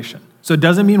tribulation. So it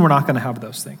doesn't mean we're not going to have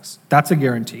those things. That's a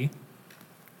guarantee.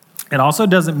 It also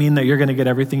doesn't mean that you're going to get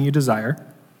everything you desire.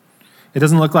 It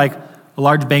doesn't look like a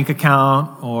large bank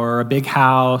account or a big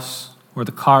house or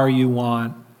the car you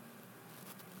want.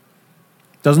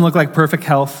 Doesn't look like perfect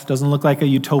health. Doesn't look like a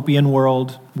utopian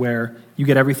world where you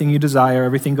get everything you desire,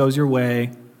 everything goes your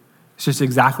way. It's just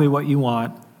exactly what you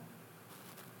want.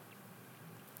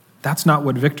 That's not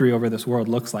what victory over this world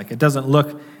looks like. It doesn't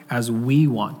look as we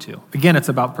want to. Again, it's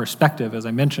about perspective, as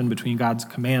I mentioned, between God's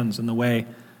commands and the way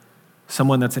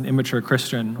someone that's an immature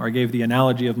Christian, or I gave the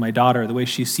analogy of my daughter, the way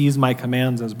she sees my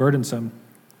commands as burdensome.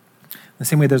 The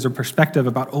same way there's a perspective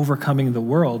about overcoming the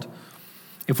world.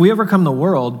 If we overcome the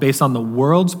world based on the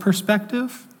world's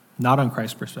perspective, not on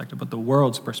Christ's perspective, but the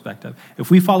world's perspective,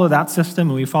 if we follow that system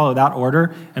and we follow that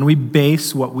order and we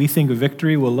base what we think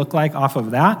victory will look like off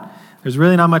of that, there's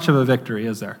really not much of a victory,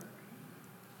 is there?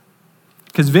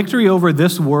 Because victory over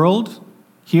this world,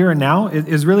 here and now,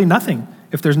 is really nothing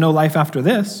if there's no life after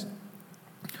this.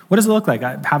 What does it look like?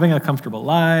 Having a comfortable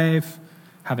life,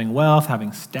 having wealth,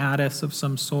 having status of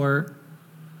some sort.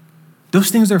 Those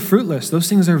things are fruitless. Those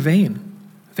things are vain,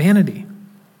 vanity.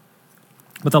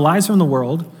 But the lies from the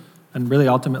world, and really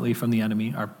ultimately from the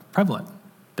enemy, are prevalent.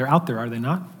 They're out there, are they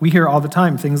not? We hear all the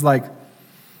time things like, you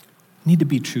need to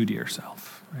be true to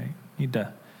yourself, right? You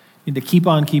need to keep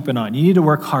on keeping on. You need to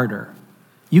work harder.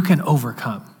 You can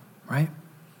overcome, right?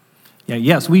 Yeah,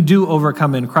 yes, we do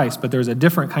overcome in Christ, but there's a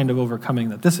different kind of overcoming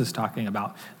that this is talking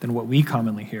about than what we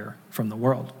commonly hear from the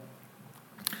world.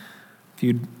 If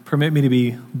you'd permit me to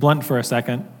be blunt for a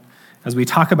second, as we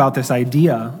talk about this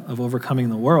idea of overcoming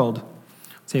the world,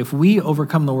 say if we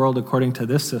overcome the world according to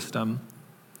this system,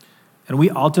 and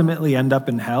we ultimately end up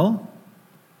in hell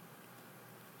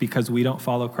because we don't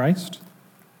follow Christ,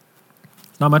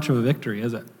 not much of a victory,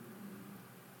 is it?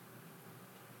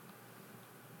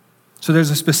 So there's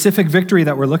a specific victory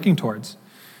that we're looking towards.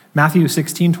 Matthew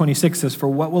 16:26 says, "For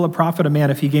what will it profit a man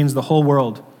if he gains the whole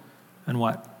world and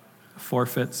what?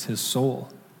 Forfeits his soul."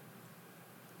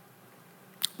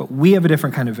 But we have a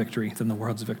different kind of victory than the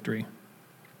world's victory.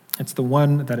 It's the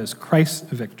one that is Christ's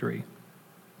victory.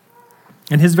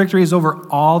 And his victory is over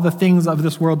all the things of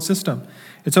this world system.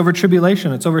 It's over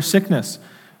tribulation. It's over sickness.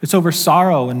 It's over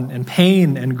sorrow and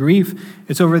pain and grief.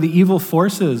 It's over the evil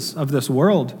forces of this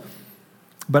world.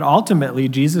 But ultimately,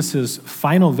 Jesus'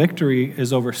 final victory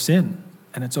is over sin,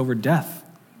 and it's over death.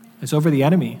 It's over the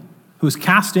enemy, who's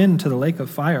cast into the lake of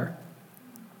fire.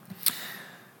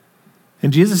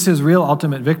 And Jesus' real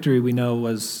ultimate victory, we know,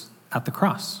 was at the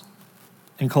cross.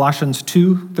 In Colossians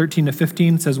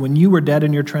 2:13-15 says, "When you were dead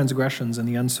in your transgressions and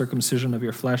the uncircumcision of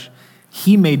your flesh,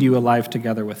 he made you alive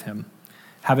together with him,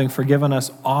 having forgiven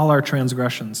us all our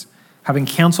transgressions, having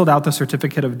canceled out the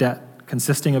certificate of debt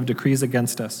consisting of decrees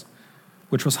against us,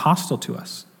 which was hostile to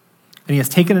us. And he has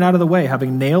taken it out of the way,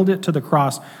 having nailed it to the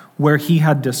cross, where he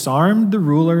had disarmed the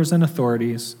rulers and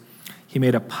authorities. He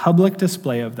made a public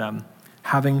display of them,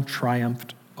 having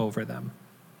triumphed over them."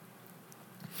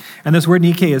 And this word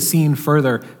Nike is seen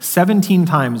further. 17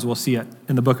 times we'll see it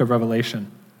in the book of Revelation.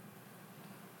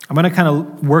 I'm going to kind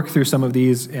of work through some of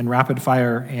these in rapid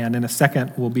fire, and in a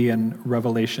second we'll be in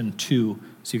Revelation 2,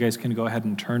 so you guys can go ahead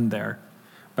and turn there.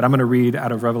 But I'm going to read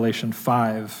out of Revelation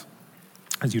 5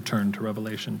 as you turn to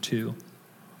Revelation 2.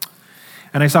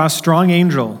 And I saw a strong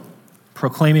angel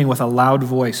proclaiming with a loud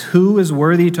voice, "Who is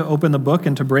worthy to open the book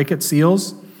and to break its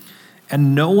seals?"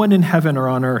 And no one in heaven or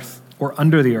on earth or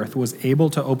under the earth was able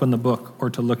to open the book or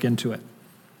to look into it.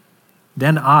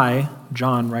 Then I,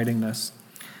 John writing this,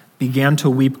 began to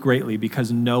weep greatly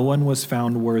because no one was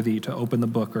found worthy to open the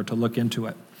book or to look into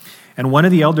it. And one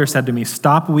of the elders said to me,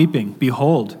 "Stop weeping.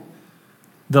 Behold,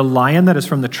 the Lion that is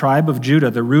from the tribe of Judah,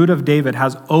 the root of David,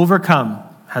 has overcome,"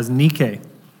 has Nike,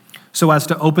 "so as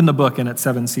to open the book and its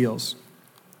 7 seals."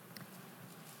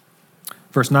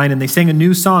 Verse 9, "And they sang a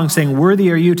new song, saying,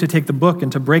 'Worthy are you to take the book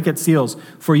and to break its seals,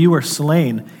 for you were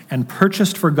slain and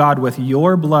purchased for God with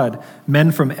your blood men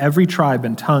from every tribe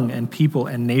and tongue and people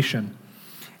and nation.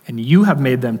 And you have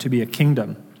made them to be a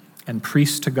kingdom and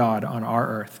priests to God on our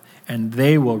earth, and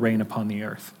they will reign upon the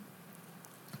earth.'"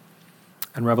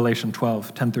 And Revelation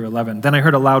 12, 10 through 11, "Then I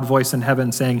heard a loud voice in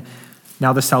heaven saying,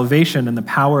 'Now the salvation and the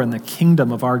power and the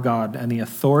kingdom of our God and the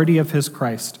authority of his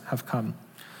Christ have come.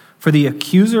 For the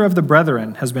accuser of the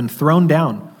brethren has been thrown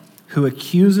down, who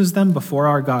accuses them before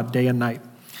our God day and night.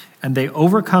 And they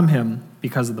overcome him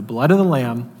because of the blood of the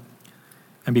Lamb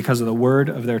and because of the word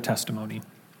of their testimony.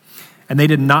 And they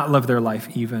did not love their life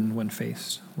even when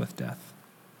faced with death.'"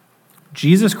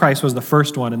 Jesus Christ was the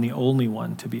first one and the only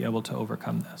one to be able to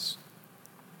overcome this.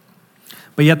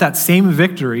 But yet that same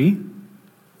victory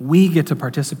we get to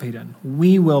participate in.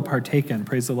 We will partake in.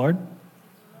 Praise the Lord.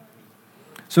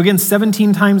 So again,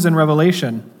 17 times in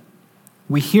Revelation,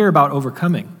 we hear about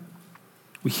overcoming.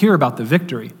 We hear about the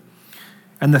victory.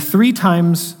 And the 3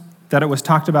 times that it was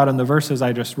talked about in the verses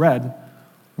I just read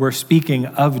were speaking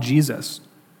of Jesus.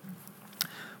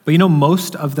 But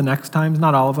most of the next times,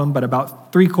 not all of them, but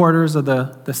about 3/4 of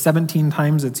the 17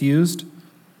 times it's used,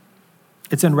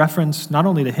 it's in reference not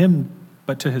only to him,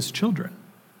 but to his children.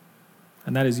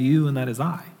 And that is you and that is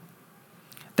I.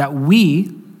 That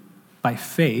we, by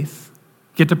faith,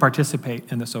 get to participate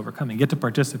in this overcoming, get to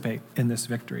participate in this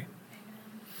victory.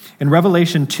 In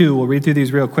Revelation 2, we'll read through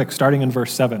these real quick, starting in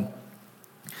verse 7.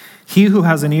 "He who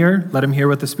has an ear, let him hear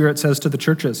what the Spirit says to the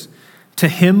churches. To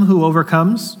him who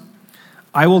overcomes,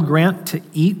 I will grant to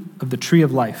eat of the tree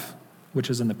of life, which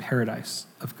is in the paradise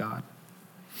of God."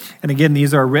 And again,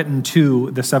 these are written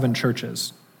to the 7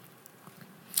 churches.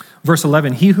 Verse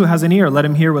 11, "He who has an ear, let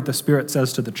him hear what the Spirit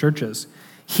says to the churches.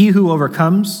 He who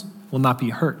overcomes will not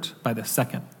be hurt by the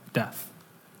second death."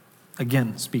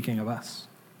 Again, speaking of us.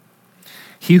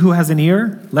 "He who has an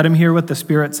ear, let him hear what the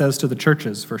Spirit says to the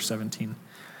churches." Verse 17,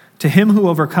 "To him who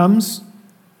overcomes,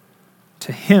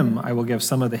 to him I will give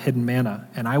some of the hidden manna,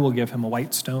 and I will give him a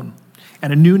white stone,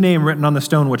 and a new name written on the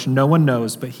stone which no one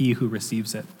knows but he who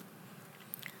receives it."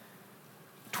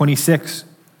 26,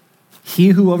 "He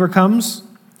who overcomes,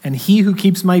 and he who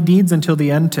keeps my deeds until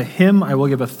the end, to him I will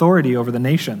give authority over the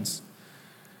nations."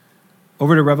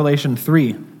 Over to Revelation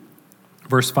 3,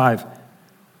 verse 5.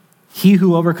 "He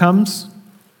who overcomes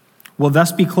will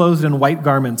thus be clothed in white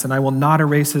garments, and I will not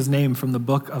erase his name from the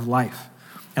book of life.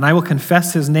 And I will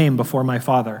confess his name before my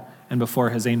Father and before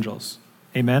his angels."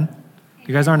 Amen?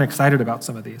 You guys aren't excited about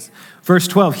some of these. Verse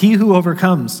 12, "He who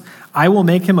overcomes, I will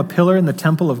make him a pillar in the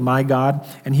temple of my God,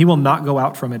 and he will not go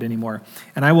out from it anymore.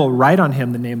 And I will write on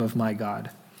him the name of my God,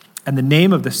 and the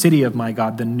name of the city of my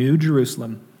God, the new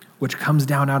Jerusalem, which comes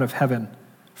down out of heaven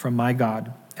from my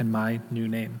God, and my new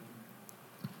name."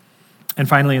 And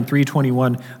finally in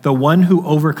 3:21, "The one who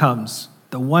overcomes,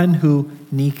 the one who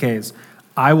Nikes,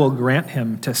 I will grant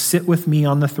him to sit with me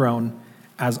on the throne,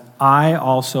 as I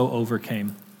also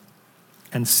overcame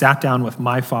and sat down with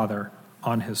my Father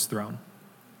on his throne."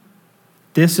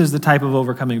 This is the type of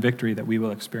overcoming victory that we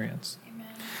will experience. Amen.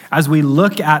 As we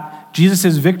look at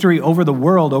Jesus' victory over the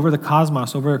world, over the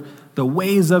cosmos, over the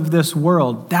ways of this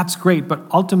world, that's great, but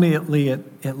ultimately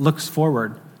it looks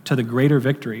forward to the greater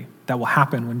victory that will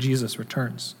happen when Jesus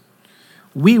returns.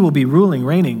 We will be ruling,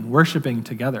 reigning, worshiping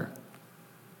together.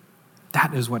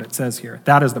 That is what it says here.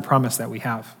 That is the promise that we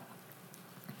have.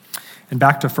 And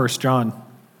back to 1 John.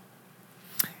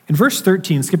 In verse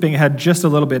 13, skipping ahead just a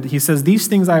little bit, he says, "These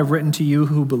things I have written to you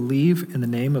who believe in the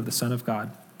name of the Son of God,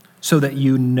 so that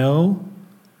you may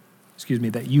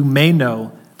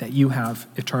know that you have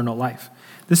eternal life."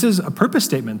 This is a purpose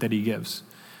statement that he gives.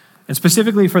 And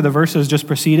specifically for the verses just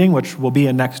preceding, which will be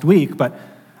in next week, but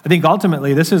I think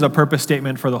ultimately this is a purpose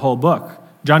statement for the whole book.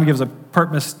 John gives a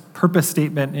purpose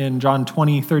statement in John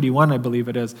 20:31, I believe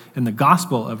it is, in the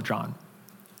Gospel of John.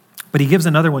 But he gives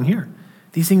another one here.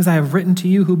 These things I have written to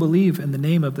you who believe in the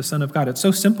name of the Son of God. It's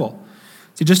so simple.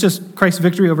 See, just as Christ's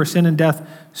victory over sin and death,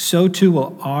 so too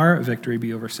will our victory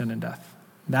be over sin and death.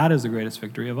 That is the greatest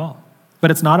victory of all.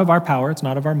 But it's not of our power, it's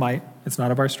not of our might, it's not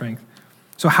of our strength.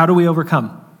 So how do we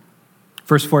overcome?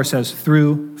 Verse 4 says,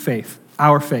 through faith,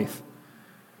 our faith.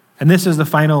 And this is the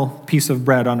final piece of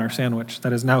bread on our sandwich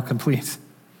that is now complete.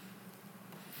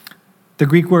 The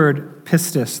Greek word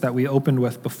pistis that we opened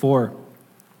with before,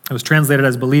 it was translated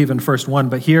as believe in verse 1,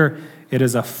 but here it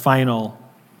is a final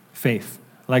faith.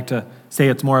 I like to say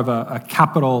it's more of a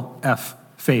capital F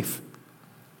faith.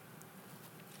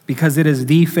 Because it is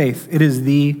the faith, it is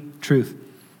the truth.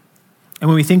 And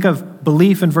when we think of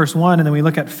belief in verse 1 and then we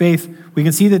look at faith, we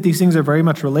can see that these things are very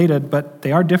much related, but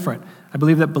they are different. I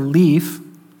believe that belief,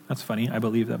 that's funny, I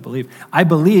believe that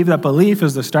belief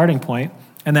is the starting point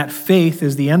and that faith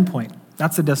is the end point.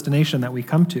 That's the destination that we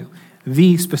come to,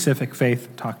 the specific faith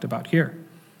talked about here.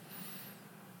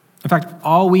 In fact,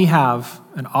 all we have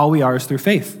and all we are is through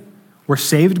faith. We're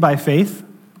saved by faith,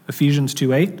 Ephesians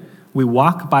 2:8. We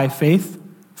walk by faith,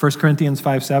 1 Corinthians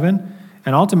 5:7.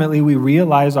 And ultimately, we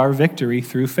realize our victory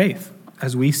through faith,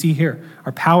 as we see here.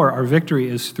 Our power, our victory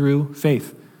is through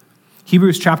faith.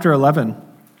 Hebrews chapter 11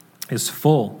 is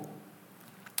full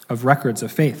of records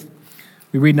of faith.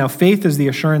 We read, now faith is the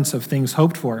assurance of things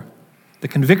hoped for, the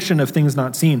conviction of things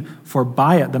not seen, for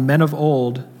by it the men of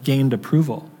old gained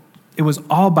approval. It was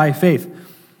all by faith.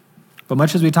 But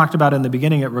much as we talked about in the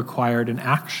beginning, it required an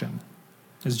action.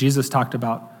 As Jesus talked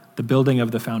about the building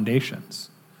of the foundations.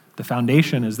 The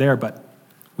foundation is there, but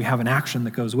we have an action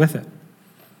that goes with it.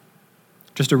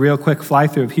 Just a real quick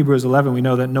fly-through of Hebrews 11, we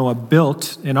know that Noah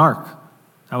built an ark.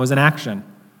 That was an action.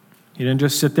 He didn't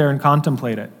just sit there and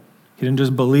contemplate it. He didn't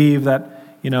just believe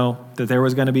that, that there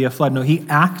was going to be a flood. No, he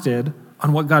acted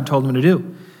on what God told him to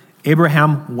do.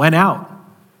 Abraham went out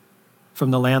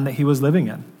from the land that he was living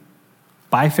in.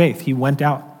 By faith, he went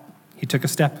out. He took a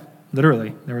step,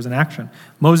 literally. There was an action.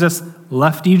 Moses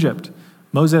left Egypt.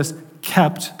 Moses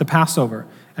kept the Passover,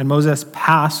 and Moses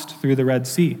passed through the Red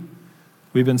Sea.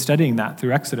 We've been studying that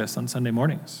through Exodus on Sunday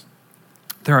mornings.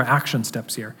 There are action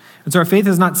steps here. And so our faith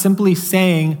is not simply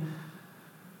saying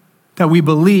that we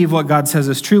believe what God says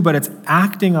is true, but it's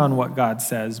acting on what God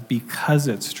says because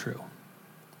it's true.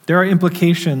 There are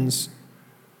implications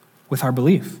with our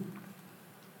belief.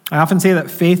 I often say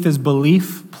that faith is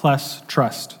belief plus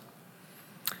trust.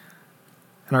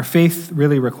 And our faith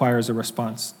really requires a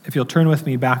response. If you'll turn with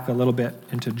me back a little bit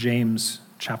into James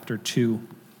chapter 2,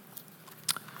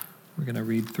 we're going to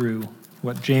read through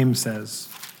what James says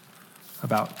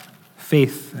about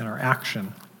faith and our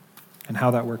action and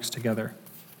how that works together.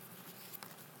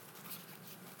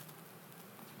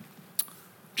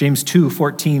 James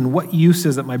 2:14, what use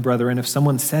is it, my brethren, if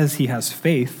someone says he has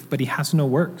faith, but he has no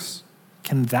works?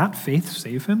 Can that faith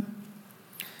save him?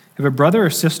 If a brother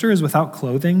or sister is without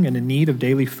clothing and in need of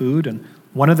daily food, and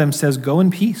one of them says, go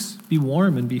in peace, be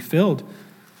warm and be filled,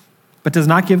 but does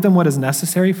not give them what is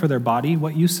necessary for their body,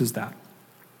 what use is that?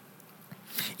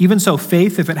 Even so,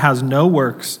 faith, if it has no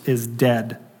works, is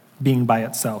dead, being by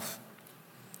itself.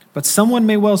 But someone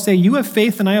may well say, you have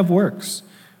faith and I have works.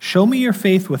 Show me your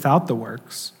faith without the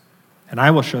works, and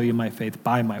I will show you my faith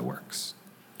by my works.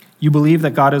 You believe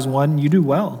that God is one, you do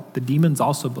well. The demons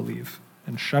also believe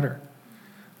and shudder.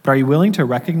 But are you willing to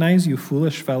recognize, you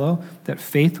foolish fellow, that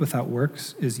faith without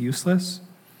works is useless?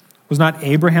 Was not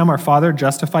Abraham, our father,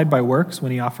 justified by works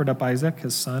when he offered up Isaac,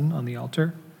 his son, on the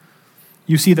altar?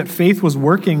 You see that faith was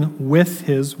working with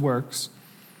his works,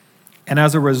 and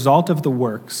as a result of the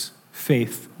works,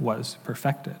 faith was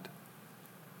perfected.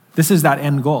 This is that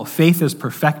end goal. Faith is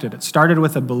perfected. It started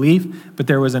with a belief, but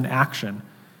there was an action.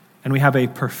 And we have a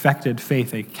perfected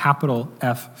faith, a capital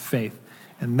F faith.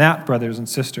 And that, brothers and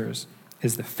sisters,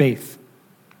 is the faith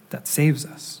that saves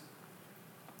us.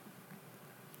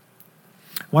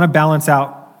 I want to balance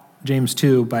out James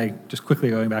 2 by just quickly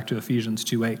going back to Ephesians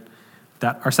 2:8,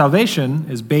 that our salvation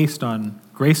is based on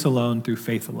grace alone through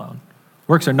faith alone.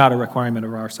 Works are not a requirement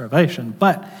of our salvation,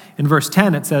 but in verse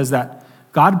 10 it says that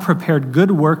God prepared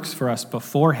good works for us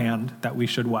beforehand that we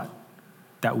should what?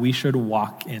 That we should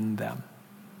walk in them.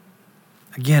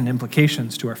 Again,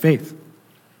 implications to our faith.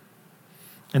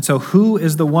 And so who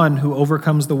is the one who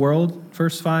overcomes the world?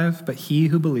 Verse 5, but he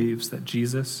who believes that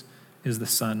Jesus is the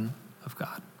Son of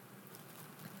God.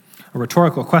 A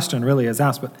rhetorical question really is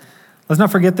asked, but let's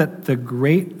not forget that the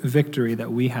great victory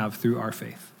that we have through our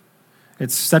faith.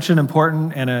 It's such an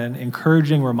important and an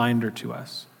encouraging reminder to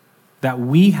us that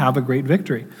we have a great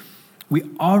victory. We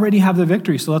already have the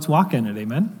victory, so let's walk in it,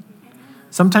 amen?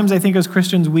 Sometimes I think as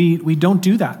Christians, we don't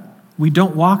do that. We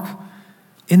don't walk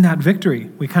in that victory.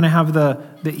 We kind of have the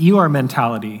Eeyore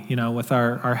mentality, with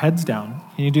our heads down.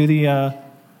 Can you do the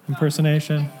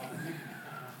impersonation?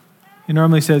 He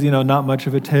normally says, not much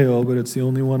of a tail, but it's the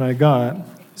only one I got.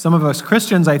 Some of us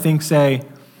Christians, I think, say,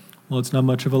 well, it's not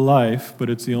much of a life, but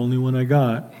it's the only one I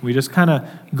got. We just kind of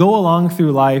go along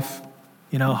through life,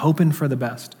 hoping for the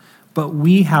best. But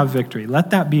we have victory.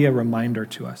 Let that be a reminder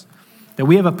to us that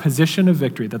we have a position of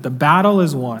victory, that the battle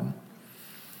is won.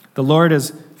 The Lord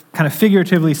is kind of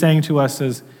figuratively saying to us,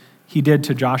 as he did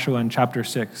to Joshua in chapter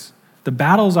 6, the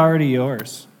battle's already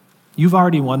yours. You've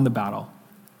already won the battle.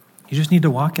 You just need to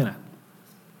walk in it.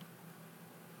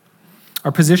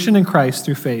 Our position in Christ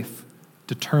through faith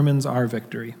determines our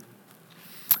victory.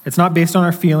 It's not based on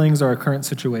our feelings or our current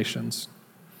situations.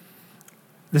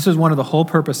 This is one of the whole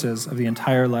purposes of the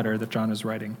entire letter that John is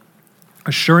writing.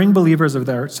 Assuring believers of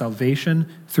their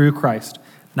salvation through Christ,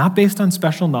 not based on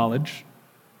special knowledge,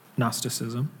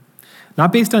 Gnosticism,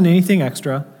 not based on anything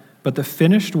extra, but the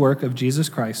finished work of Jesus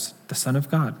Christ, the Son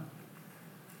of God,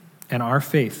 and our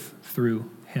faith through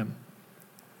him.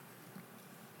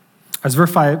 As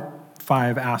verse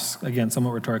 5 asks, again,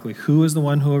 somewhat rhetorically, who is the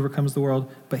one who overcomes the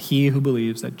world? But he who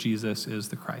believes that Jesus is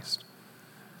the Christ.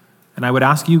 And I would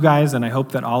ask you guys, and I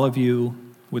hope that all of you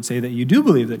would say that you do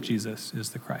believe that Jesus is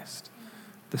the Christ,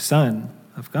 the Son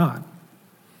of God.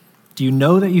 Do you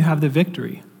know that you have the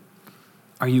victory?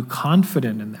 Are you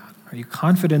confident in that? Are you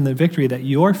confident in the victory that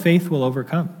your faith will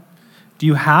overcome? Do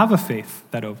you have a faith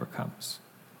that overcomes?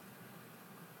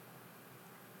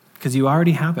 Because you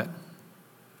already have it.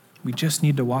 We just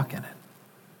need to walk in it.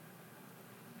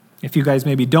 If you guys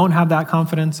maybe don't have that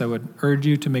confidence, I would urge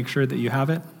you to make sure that you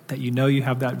have it, that you know you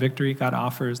have that victory. God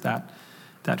offers that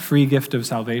free gift of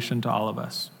salvation to all of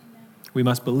us. We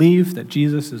must believe that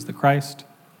Jesus is the Christ.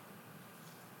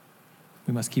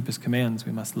 We must keep his commands.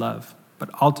 We must love. But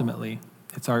ultimately,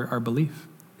 it's our belief.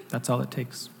 That's all it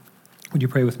takes. Would you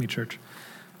pray with me, church?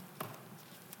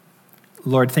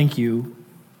 Lord, thank you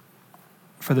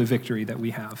for the victory that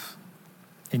we have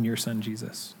in your Son,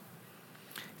 Jesus.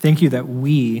 Thank you that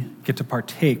we get to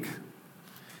partake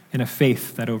in a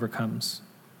faith that overcomes.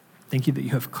 Thank you that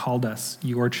you have called us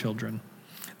your children,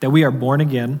 that we are born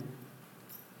again,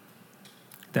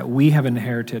 that we have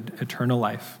inherited eternal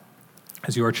life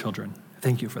as your children.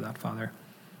 Thank you for that, Father.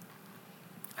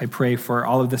 I pray for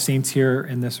all of the saints here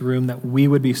in this room that we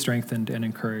would be strengthened and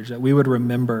encouraged, that we would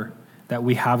remember that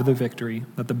we have the victory,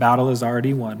 that the battle is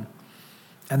already won,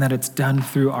 and that it's done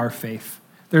through our faith.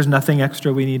 There's nothing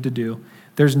extra we need to do.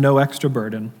 There's no extra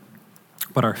burden,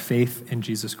 but our faith in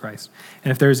Jesus Christ.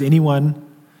 And if there's anyone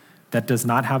that does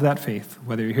not have that faith,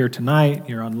 whether you're here tonight,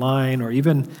 you're online, or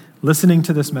even listening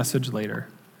to this message later,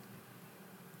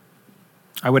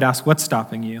 I would ask, what's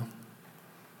stopping you?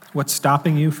 What's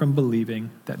stopping you from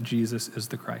believing that Jesus is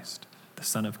the Christ, the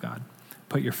Son of God?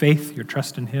 Put your faith, your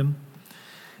trust in him.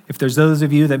 If there's those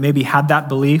of you that maybe had that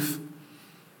belief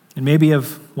and maybe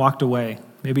have walked away,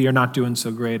 maybe you're not doing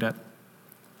so great at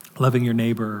loving your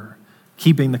neighbor, or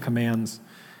keeping the commands,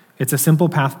 it's a simple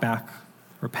path back.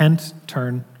 Repent,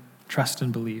 turn, trust,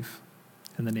 and believe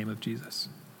in the name of Jesus.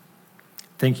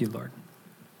 Thank you, Lord.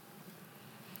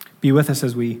 Be with us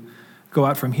as we go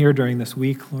out from here during this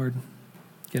week, Lord.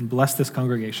 Again, bless this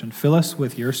congregation. Fill us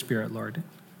with your Spirit, Lord.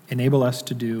 Enable us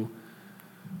to do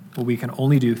what we can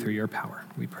only do through your power.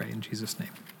 We pray in Jesus'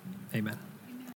 name. Amen.